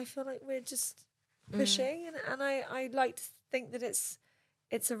we're just pushing, and I like to think that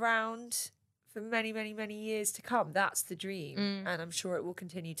it's around for many, many, many years to come. That's the dream, and I'm sure it will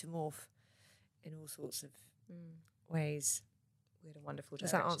continue to morph in all sorts of ways. Weird and wonderful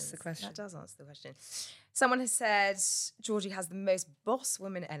Does that directions. answer the question? That does answer the question. Someone has said Georgie has the most boss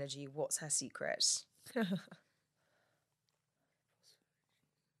woman energy. What's her secret? Don't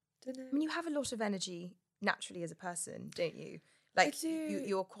know. I mean, you have a lot of energy naturally as a person, don't you? Like, I do.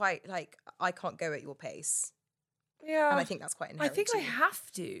 You're quite like, I can't go at your pace. Yeah. And I think that's quite I inherent. think to I you.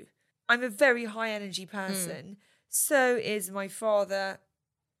 have to. I'm a very high energy person. So is my father,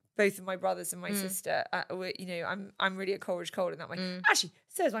 both of my brothers and my sister. You know, I'm really a Coleridge Cole in that way. Actually,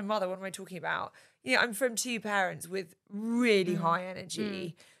 so is my mother. What am I talking about? You know, I'm from two parents with really high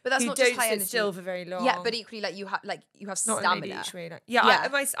energy, But that's who not don't just high sit energy. still for very long. Yeah, but equally, like you have not stamina. an ADHD way. I Yeah,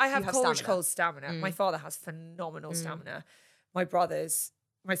 have you have Coleridge stamina. Cole's stamina. My father has phenomenal stamina. My brothers,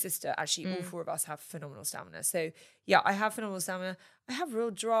 my sister, actually, all four of us have phenomenal stamina. So yeah, I have phenomenal stamina. I have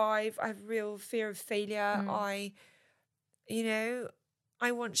real drive. I have real fear of failure. You know,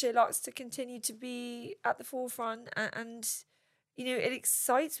 I want SheerLuxe to continue to be at the forefront, and you know, it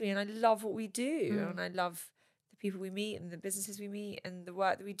excites me, and I love what we do, and I love the people we meet, and the businesses we meet, and the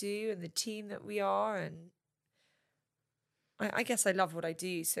work that we do, and the team that we are, and I guess I love what I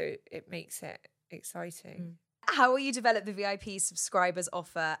do, so it makes it exciting. How will you develop the VIP subscribers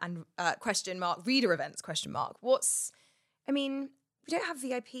offer and reader events ? I mean, we don't have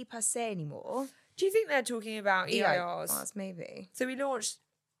VIP per se anymore. Do you think they're talking about EIRs? EIRs, maybe. So we launched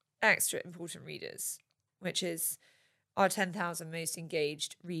Extra Important Readers, which is our 10,000 most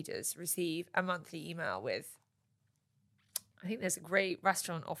engaged readers receive a monthly email with, I think there's a great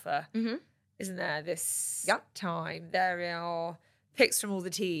restaurant offer, isn't there, this time? There are pics from all the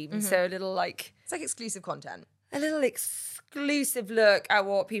team. So a little It's like exclusive content. A little exclusive look at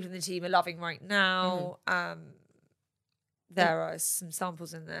what people in the team are loving right now. There are some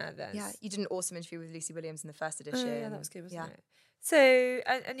samples in there. Yeah, you did an awesome interview with Lucy Williams in the first edition. Oh, yeah, that was good, wasn't it? So,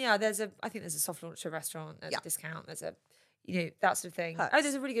 and yeah, I think there's a soft launch to a restaurant, there's a discount, there's a, you know, that sort of thing. Perks. Oh,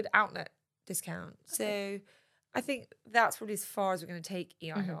 there's a really good outlet discount. Okay. So I think that's probably as far as we're going to take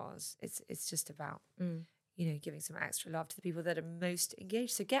EIRs. It's just about, you know, giving some extra love to the people that are most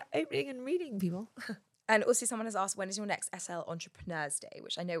engaged. So get opening and reading, people. And also someone has asked, when is your next SL Entrepreneurs Day?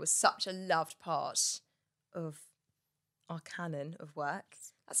 Which I know was such a loved part of our canon of work.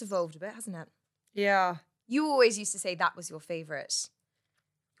 That's evolved a bit, hasn't it? Yeah. You always used to say that was your favourite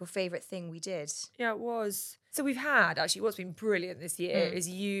thing we did. Yeah, it was. So we've had, actually, what's been brilliant this year is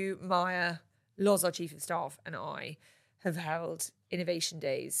you, Maya, Loz, our Chief of Staff, and I have held Innovation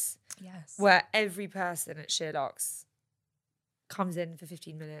Days. Yes. Where every person at SheerLuxe comes in for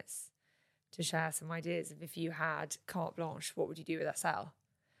 15 minutes to share some ideas of, if you had carte blanche, what would you do with SL?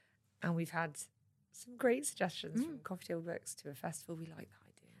 And we've had some great suggestions, from coffee table books to a festival. We like that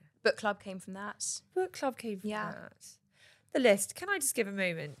idea. Book club came from that. Book club came from that. The list. Can I just give a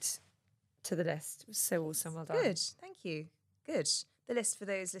moment to the list? It was so awesome. Well done. Good. Thank you. Good. The list for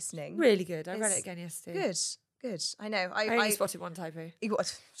those listening. Really good. I read it again yesterday. Good. I know. I only spotted one typo.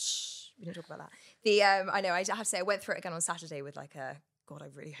 Shh, we don't talk about that. I know. I have to say, I went through it again on Saturday with like God, I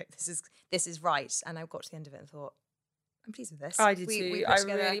really hope this is right. And I got to the end of it and thought, I'm pleased with this. I did too.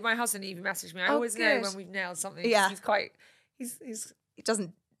 We my husband even messaged me. I always know when we've nailed something. Yeah. He's He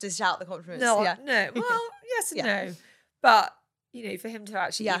doesn't dish out the compliments. no. Yeah. No. Well, yes and no. But for him to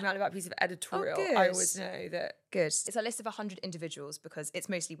actually email about a piece of editorial, good. I always know that. Good. It's a list of 100 individuals because it's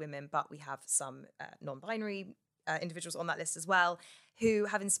mostly women, but we have some non-binary individuals on that list as well who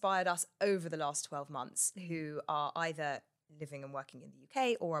have inspired us over the last 12 months, who are either living and working in the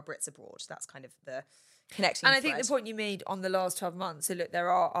UK or are Brits abroad. That's kind of the connecting And I thread. think the point you made on the last 12 months, so look, there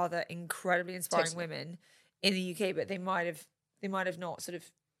are other incredibly inspiring women in the UK, but they might have not sort of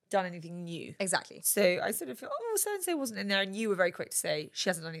done anything new. Exactly. So I sort of feel, so-and-so wasn't in there, and you were very quick to say she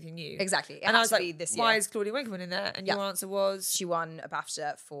hasn't done anything new. Exactly. It and I was has to like, be this why year. is Claudia Winkleman in there? And your answer was... She won a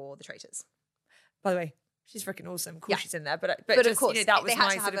BAFTA for The Traitors. By the way, she's freaking awesome. Of course she's in there. But But just, of course, that was they had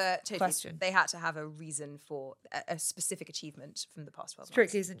my to sort have of question. They had to have a reason for a specific achievement from the past 12 months.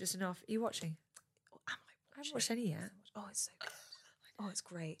 Strictly isn't just enough. Are you watching? I haven't watched any yet. Oh, it's so good. Oh, it's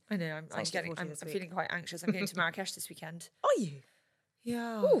great. I know. I'm feeling quite anxious. I'm going to Marrakesh this weekend. Are you?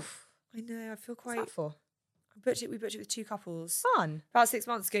 Yeah. Oof. I know. I feel quite. What's that for? We booked it with two couples. Fun. About 6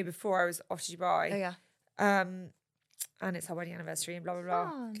 months ago, before I was off to Dubai. Oh yeah. And it's our wedding anniversary and blah blah blah.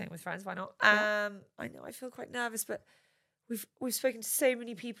 Fun. Going with friends, why not? Yeah. I know. I feel quite nervous, but we've spoken to so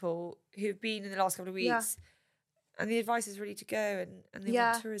many people who've been in the last couple of weeks. And the advice is ready to go, and they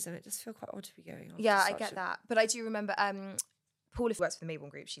want tourism. It does feel quite odd to be going. Yeah, I get that. But I do remember Paula, who works for the Mayborn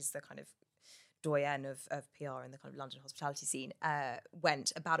Group, she's the kind of doyen of PR in the kind of London hospitality scene,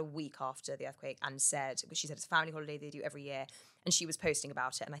 went about a week after the earthquake and said, she said it's a family holiday they do every year. And she was posting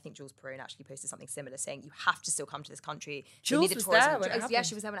about it. And I think Jules Perrone actually posted something similar saying, you have to still come to this country. Jules was there when it happened. Yeah,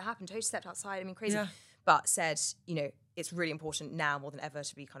 she was there when it happened. Totally stepped outside. I mean, crazy. Yeah. But said, it's really important now more than ever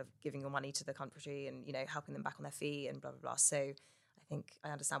to be kind of giving your money to the country and, helping them back on their feet and blah, blah, blah. So I think I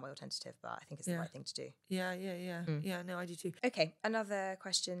understand why you're tentative, but I think it's the right thing to do. Yeah. Yeah, no, I do too. Okay, another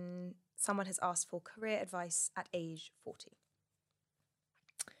question. Someone has asked for career advice at age 40.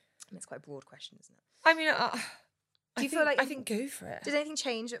 It's quite a broad question, isn't it? I mean, I think go for it. Did anything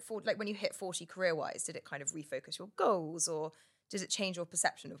change at 40, like when you hit 40 career-wise? Did it kind of refocus your goals, or did it change your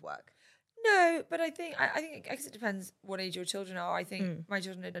perception of work? No, but I think I guess it depends what age your children are. I think my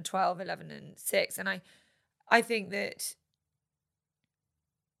children are 12, 11 and 6, and I think that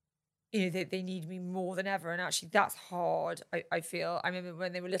they need me more than ever, and actually that's hard. I feel. I remember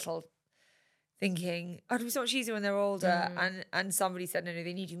when they were little thinking, it'll be so much easier when they're older, and somebody said, no,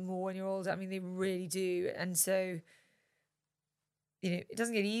 they need you more when you're older. I mean, they really do. And so, it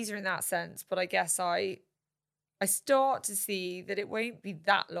doesn't get easier in that sense, but I guess I start to see that it won't be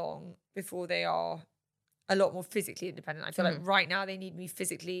that long before they are a lot more physically independent. I feel like right now they need me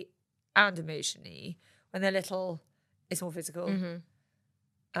physically and emotionally. When they're little, it's more physical.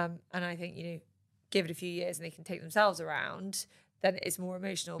 And I think, give it a few years and they can take themselves around, then it's more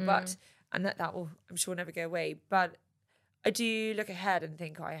emotional. But and that will, I'm sure, never go away. But I do look ahead and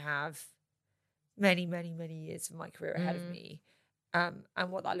think I have many, many, many years of my career ahead of me. And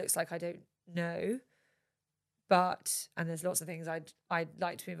what that looks like, I don't know. But, and there's lots of things I'd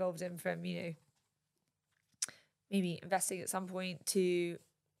like to be involved in, from, maybe investing at some point to,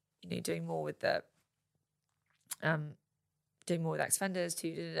 doing more with the, doing more with ex-offenders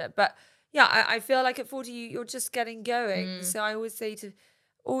but yeah, I feel like at 40 you're just getting going. So I always say to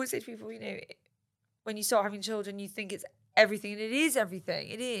people, when you start having children, you think it's everything, and it is everything.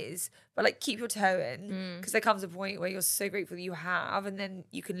 It is, but like keep your toe in, because there comes a point where you're so grateful that you have, and then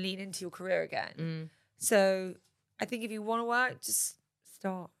you can lean into your career again. So I think if you want to work, just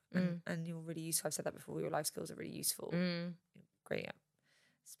start, and you're really useful. I've said that before. Your life skills are really useful. You're great at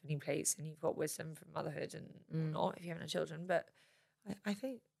spinning plates, and you've got wisdom from motherhood and not if you haven't had children. But I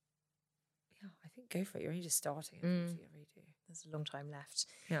think go for it. You're only just starting. I really do. There's a long time left.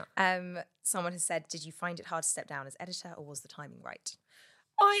 Yeah. Someone has said, did you find it hard to step down as editor, or was the timing right?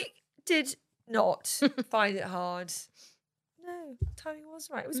 I did not find it hard. No, timing was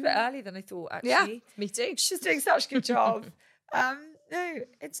right. It was a bit early than I thought, actually. Yeah, me too. She's doing such a good job. No,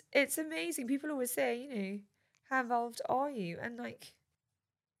 it's amazing. People always say, how involved are you? And like,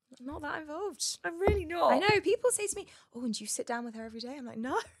 I'm not that involved. I'm really not. I know. People say to me, oh, and do you sit down with her every day? I'm like,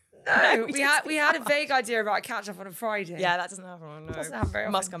 no. No, we had a vague idea about a catch up on a Friday. Yeah, that doesn't happen. No. Doesn't happen very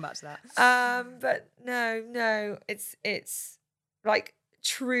often. Must come back to that. But no, it's like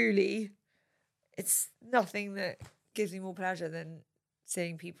truly, it's nothing that gives me more pleasure than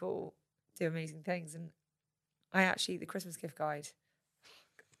seeing people do amazing things. And the Christmas gift guide,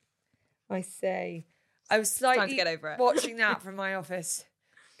 I was slightly get over it. watching that from my office,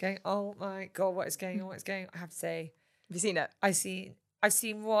 going, oh my God, what is going on? I have to say, have you seen it? I've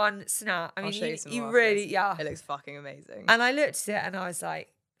seen one snap. I mean, I'll show you some you more really, afterwards. yeah. It looks fucking amazing. And I looked at it and I was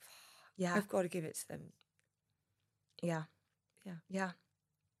like, yeah, I've got to give it to them. Yeah. Yeah. Yeah.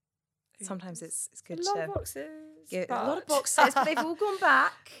 sometimes it's good A lot to of boxes. a lot of boxes, but they've all gone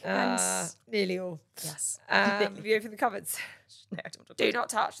back. And Nearly all. yes. Have you opened the cupboards? No, I don't Do not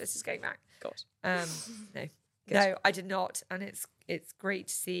touch. This is going back. God. No. Good. No, I did not. And it's great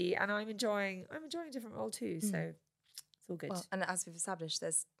to see. And I'm enjoying a different role too. So it's all good. Well, and as we've established,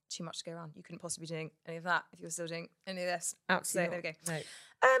 there's too much to go around. You couldn't possibly be doing any of that if you were still doing any of this. Absolutely. So there we go. No.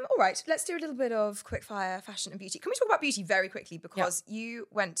 All right, let's do a little bit of quickfire fashion and beauty. Can we talk about beauty very quickly? Because you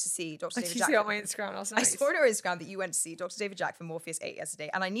went to see Dr. Did David you Jack. see on my Instagram last night? I saw on your Instagram that you went to see Dr. David Jack for Morpheus 8 yesterday.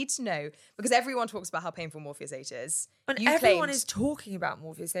 And I need to know, because everyone talks about how painful Morpheus 8 is. And you everyone claimed, is talking about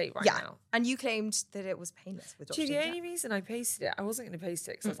Morpheus 8 right yeah, now. and you claimed that it was painless with Dr. Gee, the David only Jack. reason I posted it, I wasn't going to post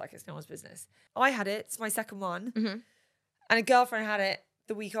it because I was like, it's no one's business. I had it. It's my second one. Mm-hmm. And a girlfriend had it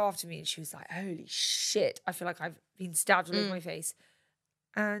the week after me. And she was like, holy shit. I feel like I've been stabbed all over my face.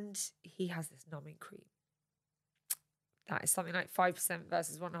 And he has this numbing cream. That is something like 5%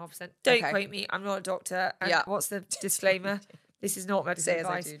 versus 1.5%. Don't Okay. quote me. I'm not a doctor. And Yeah. what's the disclaimer? This is not medical Say as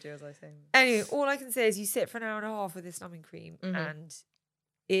advice. I do as I say. Anyway, all I can say is you sit for an hour and a half with this numbing cream and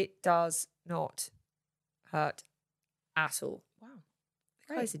it does not hurt at all. Wow.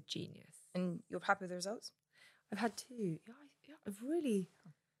 The guy's a genius. And you're happy with the results? I've had two. I've really,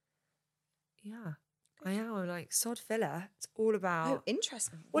 I am. I'm like, sod filler. It's all about, Oh,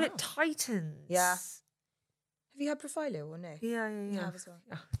 interesting. well, Wow. it tightens. Yeah. Have you had Profilo or no? Yeah. You have as well.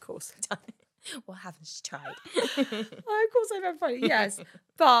 Yeah, of course. Well, haven't you tried? Of course I've had Profilo, yes.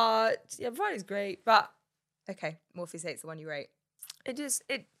 But, yeah, Profilo's great. But Okay, Morpheus 8's the one you rate.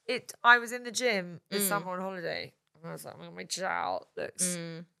 I was in the gym this summer on holiday. And I was like, oh, my jowl looks.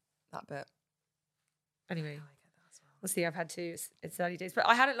 That bit. Anyway, we'll see. I've had two. It's early days. But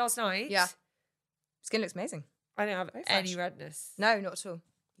I had it last night. Yeah. Skin looks amazing. I don't have Very any fresh. redness. No, not at all.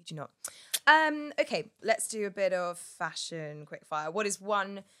 You do not. Okay, let's do a bit of fashion quickfire. What is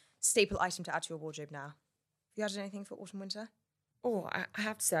one staple item to add to your wardrobe now? Have you added anything for autumn winter? Oh, I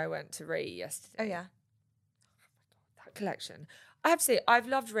have to say I went to Ray yesterday. Oh yeah. That collection. I have to say, I've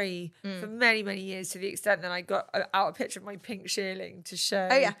loved Ray for many, many years to the extent that I got out a picture of my pink shearling to show.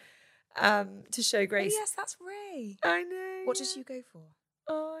 Oh yeah. To show Grace. Oh yes, that's Ray. I know. What did you go for?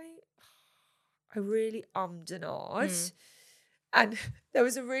 I really and ahed. And there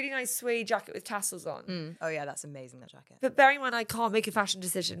was a really nice suede jacket with tassels on. Oh yeah, that's amazing, that jacket. But bearing in mind, I can't make a fashion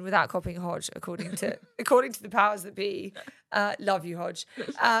decision without copying Hodge, according to the powers that be. Love you, Hodge.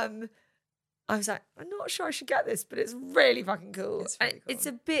 I was like, I'm not sure I should get this, but it's really fucking cool. It's really cool. It's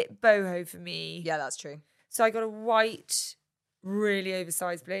a bit boho for me. Yeah, that's true. So I got a white, really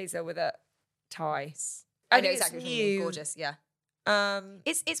oversized blazer with a tie. I know think exactly it's what you mean. new. Gorgeous, yeah.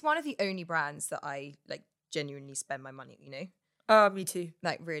 It's one of the only brands that I like genuinely spend my money, you know? Me too.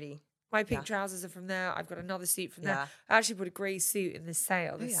 Like really. My pink trousers are from there. I've got another suit from there. Yeah. I actually bought a grey suit in this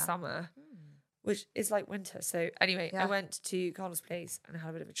sale this yeah. summer, which is like winter. So anyway, Yeah. I went to Carla's place and had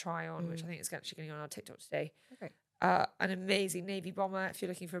a bit of a try on, which I think is actually going on our TikTok today. Okay. An amazing navy bomber if you're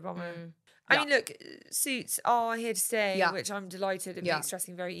looking for a bomber. Yeah. I mean, look, suits are here to stay, Yeah. which I'm delighted. It Yeah. makes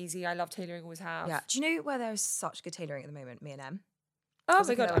dressing very easy. I love tailoring, always have. Yeah. Do you know where there's such good tailoring at the moment? Me and Em. Oh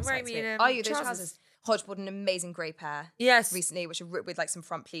my God, I'm wearing me in Are you those trousers? Hodge bought an amazing grey pair. Yes. Recently, which are with like some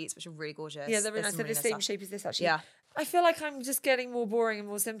front pleats, which are really gorgeous. Yeah, they're really There's nice. some They're the really same nice stuff. shape as this, actually. Yeah. I feel like I'm just getting more boring and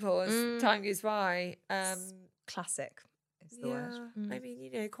more simple as time goes by. Classic is the Yeah, word. I mean,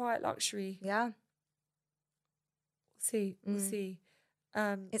 you know, quiet luxury. Yeah. We'll see. We'll see.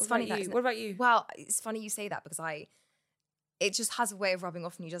 It's what funny about that, you? isn't it? What about you? Well, it's funny you say that because it just has a way of rubbing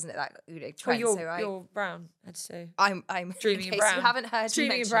off on you, doesn't it? That Well, trend. you're brown, I'd say. I'm Dreaming in in case brown. you haven't heard Dreaming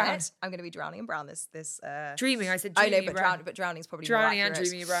me in mention brown. it, I'm going to be drowning in brown this Dreaming, I said I dreaming know, in but brown. drowning's probably Drowning more and accurate.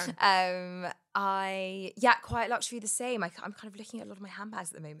 dreaming in brown. Quiet luxury the same. I'm kind of looking at a lot of my handbags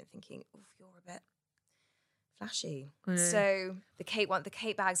at the moment, thinking, "Oh, you're a bit flashy." So the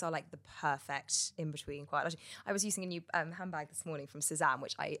Kate bags are like the perfect in between quiet luxury. I was using a new handbag this morning from Suzanne,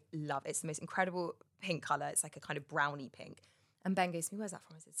 which I love. It's the most incredible pink color. It's like a kind of brownie pink. And Ben goes to me, "Where's that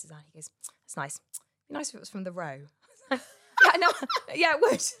from?" I said, "Suzanne." He goes, "That's nice. It'd be nice if it was from the row." Yeah, no, yeah, it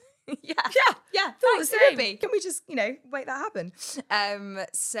would. Yeah. Thanks, the it would same. be. Can we just, make that happen?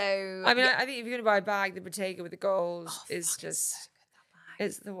 So I mean, I think if you're going to buy a bag, the Bottega with the gold is just,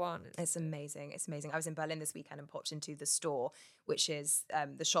 it's the one. It's amazing. It's amazing. I was in Berlin this weekend and popped into the store, which is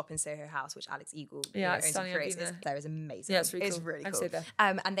the shop in Soho House, which Alex Eagle Yeah, it's owns and stunning. I've creates. been It's- There is amazing. Yeah, it's really It's cool. really I've cool. stayed there.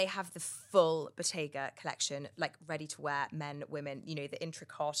 And they have the full Bottega collection, like ready to wear, men, women. You know, the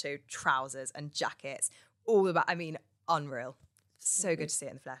intricato trousers and jackets, all about. I mean, unreal. So good to see it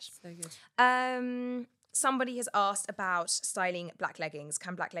in the flesh. So good. Somebody has asked about styling black leggings.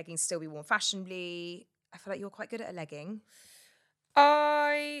 Can black leggings still be worn fashionably? I feel like you're quite good at a legging.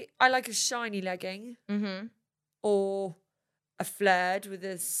 I I like a shiny legging Mm-hmm. or a flared with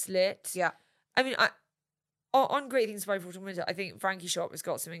a slit. Yeah. I mean, on Great Things About Autumn Winter, I think Frankie Shop has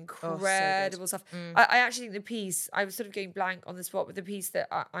got some incredible stuff. I actually think the piece, I was sort of going blank on the spot, but the piece that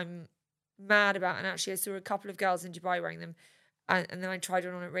I'm mad about, and actually I saw a couple of girls in Dubai wearing them, and then I tried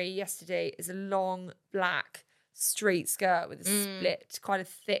one on at Ray yesterday, is a long black straight skirt with a split, quite a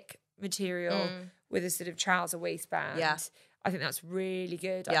thick material with a sort of trouser waistband. Yeah. I think that's really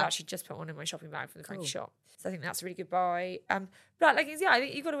good. I've actually just put one in my shopping bag from the Frankie Shop. So I think that's a really good buy. Black leggings, I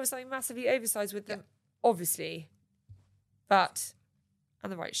think you've got to wear something massively oversized with them, obviously. But,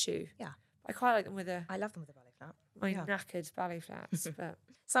 and the right shoe. Yeah. I quite like them with I love them with a ballet flat. my knackered ballet flats. But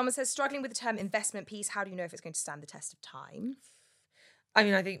Someone says, struggling with the term investment piece, how do you know if it's going to stand the test of time? I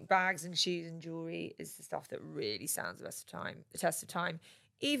mean, I think bags and shoes and jewellery is the stuff that really stands the test of time.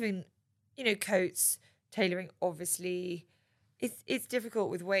 Even, coats, tailoring, obviously. It's difficult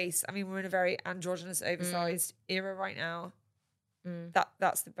with waist. I mean, we're in a very androgynous, oversized era right now.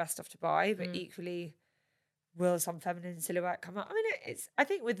 That's the best stuff to buy, but equally, will some feminine silhouette come up? I mean, I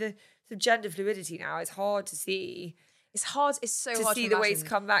think with the sort of gender fluidity now, it's hard to see. It's hard. It's so to hard see to the imagine. waist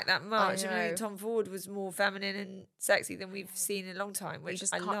come back that much. I know. mean, Tom Ford was more feminine and sexy than we've seen in a long time, which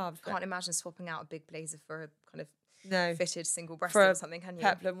I love. Can't imagine swapping out a big blazer for a kind of No. fitted single breast For or a something, can you?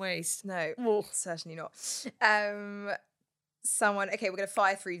 peplum waist. No, Ooh. certainly not. Okay, we're going to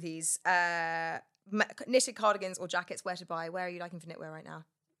fire through these. Knitted cardigans or jackets, where to buy? Where are you liking for knitwear right now?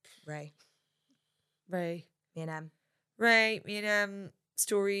 Ray. Ray. Me&M. Ray, M&M,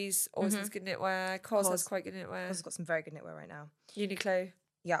 Stories, always has good knitwear. Cos has quite good knitwear. Cos has got some very good knitwear right now. Uniqlo.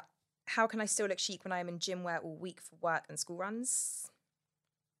 Yeah. How can I still look chic when I am in gym wear all week for work and school runs?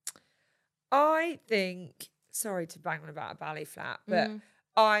 I think, sorry to bang on about a ballet flat, but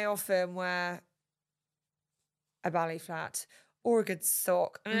I often wear a ballet flat or a good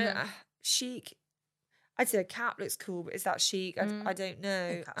sock. I mean, chic. I'd say a cap looks cool, but is that chic? I don't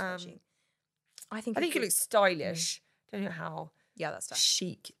know. I think it looks stylish. Don't know how. Yeah, that's fair.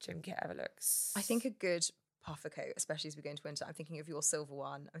 Chic gym kit ever looks. I think a good puffer coat, especially as we go into winter. I'm thinking of your silver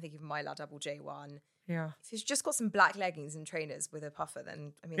one. I'm thinking of my La Double J one. Yeah. If you've just got some black leggings and trainers with a puffer,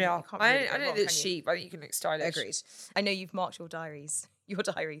 then you can't really I go don't know wrong, that it's can you? chic, but I think you can look stylish. Agreed. I know you've marked your diary for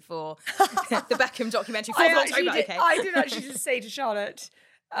the Beckham documentary. 4th of October. Okay. I did actually just say to Charlotte,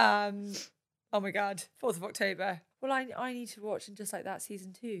 oh my God, 4th of October. Well, I need to watch And Just Like That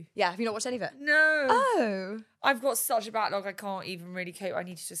season 2. Yeah, have you not watched any of it? No. Oh. I've got such a backlog, I can't even really cope. I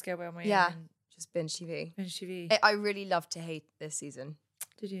need to just go away on my own. And Just binge TV. binge TV. I really loved to hate this season.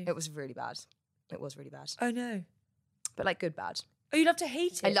 Did you? It was really bad. It was really bad. Oh no. But like good bad. Oh, you love to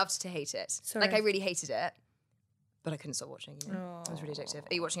hate it? I loved to hate it. Sorry. Like I really hated it. But I couldn't stop watching. It was really addictive.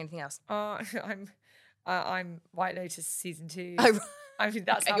 Are you watching anything else? I'm White Lotus season 2. Oh, right. I mean,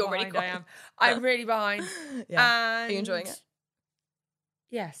 that's Okay, how you're really behind I quite- am. I'm really behind. Yeah. And Are you enjoying it?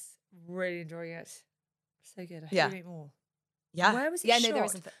 Yes, really enjoying it. So good. I hope Yeah. you make more. Yeah. Where was it Yeah, shot? no, there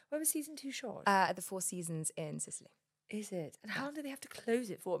isn't. Where was season 2 shot? At the Four Seasons in Sicily. Is it? And how long do they have to close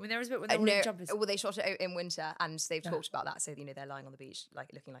it for? I mean, there was a bit when they were No, in jumpers. well, they shot it in winter, and they've talked about that. So they're lying on the beach,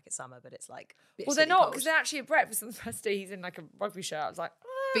 like looking like it's summer, but it's like. Well, they're bitchily not, cold. because they're actually at breakfast on the first day. He's in like a rugby shirt. I was like,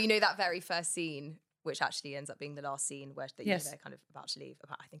 But that very first scene, which actually ends up being the last scene where they're kind of about to leave.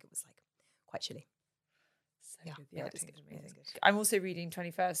 I think it was like quite chilly. so Yeah, good. The yeah, acting it is is good. amazing. It is good. I'm also reading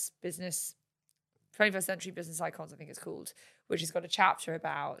 21st Century Business Icons, I think it's called, which has got a chapter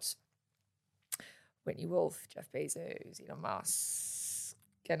about Whitney Wolf, Jeff Bezos, Elon Musk,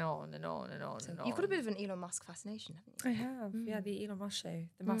 getting on and on and on and on. You've got a bit of an Elon Musk fascination, haven't you? I have, yeah, the Elon Musk show.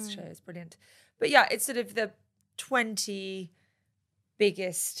 The Musk show is brilliant. But yeah, it's sort of the 20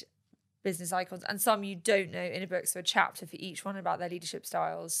 biggest business icons, and some you don't know in a book, so a chapter for each one about their leadership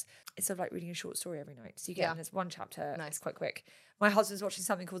styles. It's sort of like reading a short story every night. So you get in this one chapter, Nice. it's quite quick. My husband's watching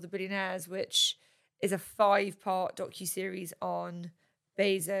something called The Billionaires, which is a 5-part docuseries on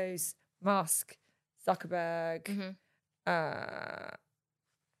Bezos, Musk, Zuckerberg,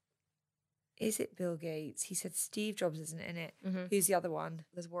 is it Bill Gates? He said Steve Jobs isn't in it. Who's the other one?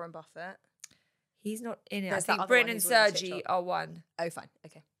 There's Warren Buffett. He's not in it. There's I that think other Bryn one and who's all over Sergi TikTok. are one. Oh, fine.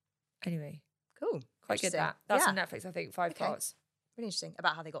 Okay. Anyway, Cool. quite good Interesting. that. That's Yeah. on Netflix, I think, 5 Okay. parts. Really interesting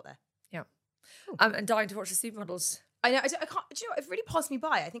about how they got there. Yeah. Cool. And dying to watch the supermodels. I know. I can't. Do you know what? It really passed me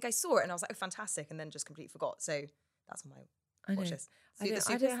by. I think I saw it and I was like, oh, fantastic, and then just completely forgot. So that's on my I know. watch list. I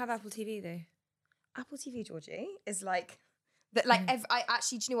don't have Apple TV though. Apple TV, Georgie, is like that. Like, I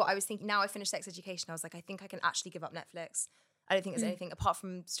actually, do you know what? I was thinking. Now I finished Sex Education. I was like, I think I can actually give up Netflix. I don't think there's anything apart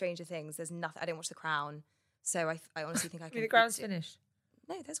from Stranger Things. There's nothing. I don't watch The Crown, so I honestly think I I can. mean, the ground's finished.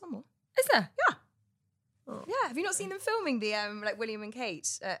 No, there's one more. Is there? Yeah. Yeah, have you not seen them filming the like William and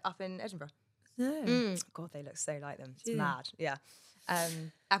Kate up in Edinburgh? No. God, they look so like them. It's Do they? mad. Yeah.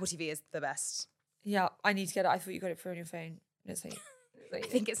 Apple TV is the best. Yeah, I need to get it. I thought you got it for on your phone. It's like, I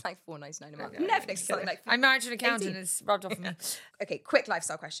think it's like $4.99 a month. no, Netflix is something like I'm married to an accountant. 18. It's rubbed off on me. Okay, quick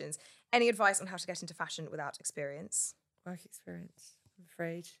lifestyle questions. Any advice on how to get into fashion without experience? Work experience, I'm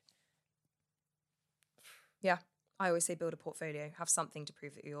afraid. Yeah, I always say build a portfolio. Have something to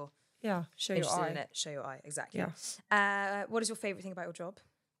prove that you're Yeah, show your interested eye. in it. Show your eye, exactly. Yeah. What is your favourite thing about your job?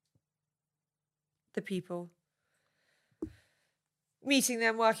 The people. Meeting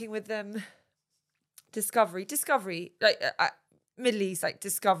them, working with them. Discovery. Like Middle East, like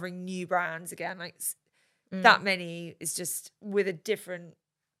discovering new brands again. Like that many is just with a different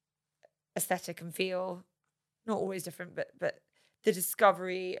aesthetic and feel. Not always different, but the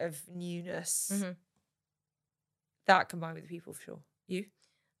discovery of newness. Mm-hmm. That combined with the people, for sure. You?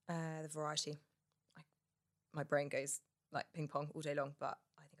 The variety. My brain goes like ping pong all day long, but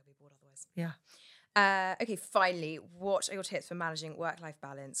I think I'd be bored otherwise. Yeah. Okay, finally, what are your tips for managing work-life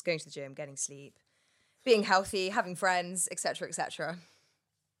balance, going to the gym, getting sleep, being healthy, having friends, etc., etc.?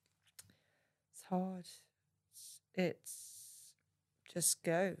 It's hard. It's just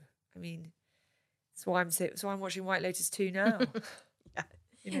go. I mean, that's why I'm watching White Lotus 2 now. Yeah.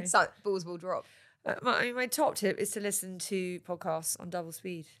 You know. So balls will drop. My top tip is to listen to podcasts on double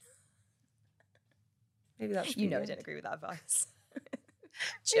speed. Maybe that should be You know I it. don't agree with that advice.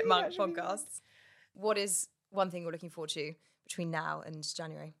 Chipmunk podcasts. What is one thing you're looking forward to between now and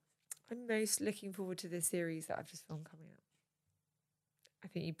January? I'm most looking forward to the series that I've just filmed coming up. I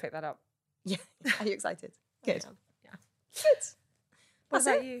think you picked that up. Yeah. Are you excited? Good. Yeah. Good. What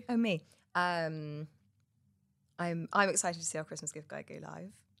about you? Oh, me. I'm excited to see our Christmas gift guide go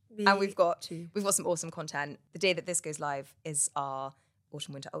live. And we've got some awesome content. The day that this goes live is our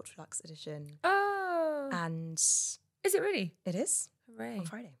Autumn Winter Ultra Luxe edition. Oh. And Is it really? it is Hooray. on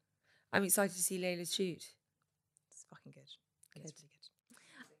Friday. I'm excited to see Layla's shoot. It's fucking good. It's really good.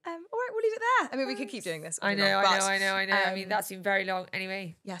 All right, we'll leave it there. I mean, we could keep doing this. all I day know. long, but, I mean, that's been very long.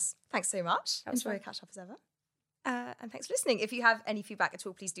 Anyway. Yes. Thanks so much. That was Enjoy fun. a catch up as ever. And thanks for listening. If you have any feedback at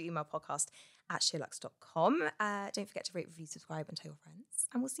all, please do email podcast@SheerLuxe.com. Don't forget to rate, review, subscribe, and tell your friends.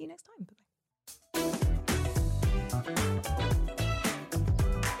 And we'll see you next time. Bye-bye.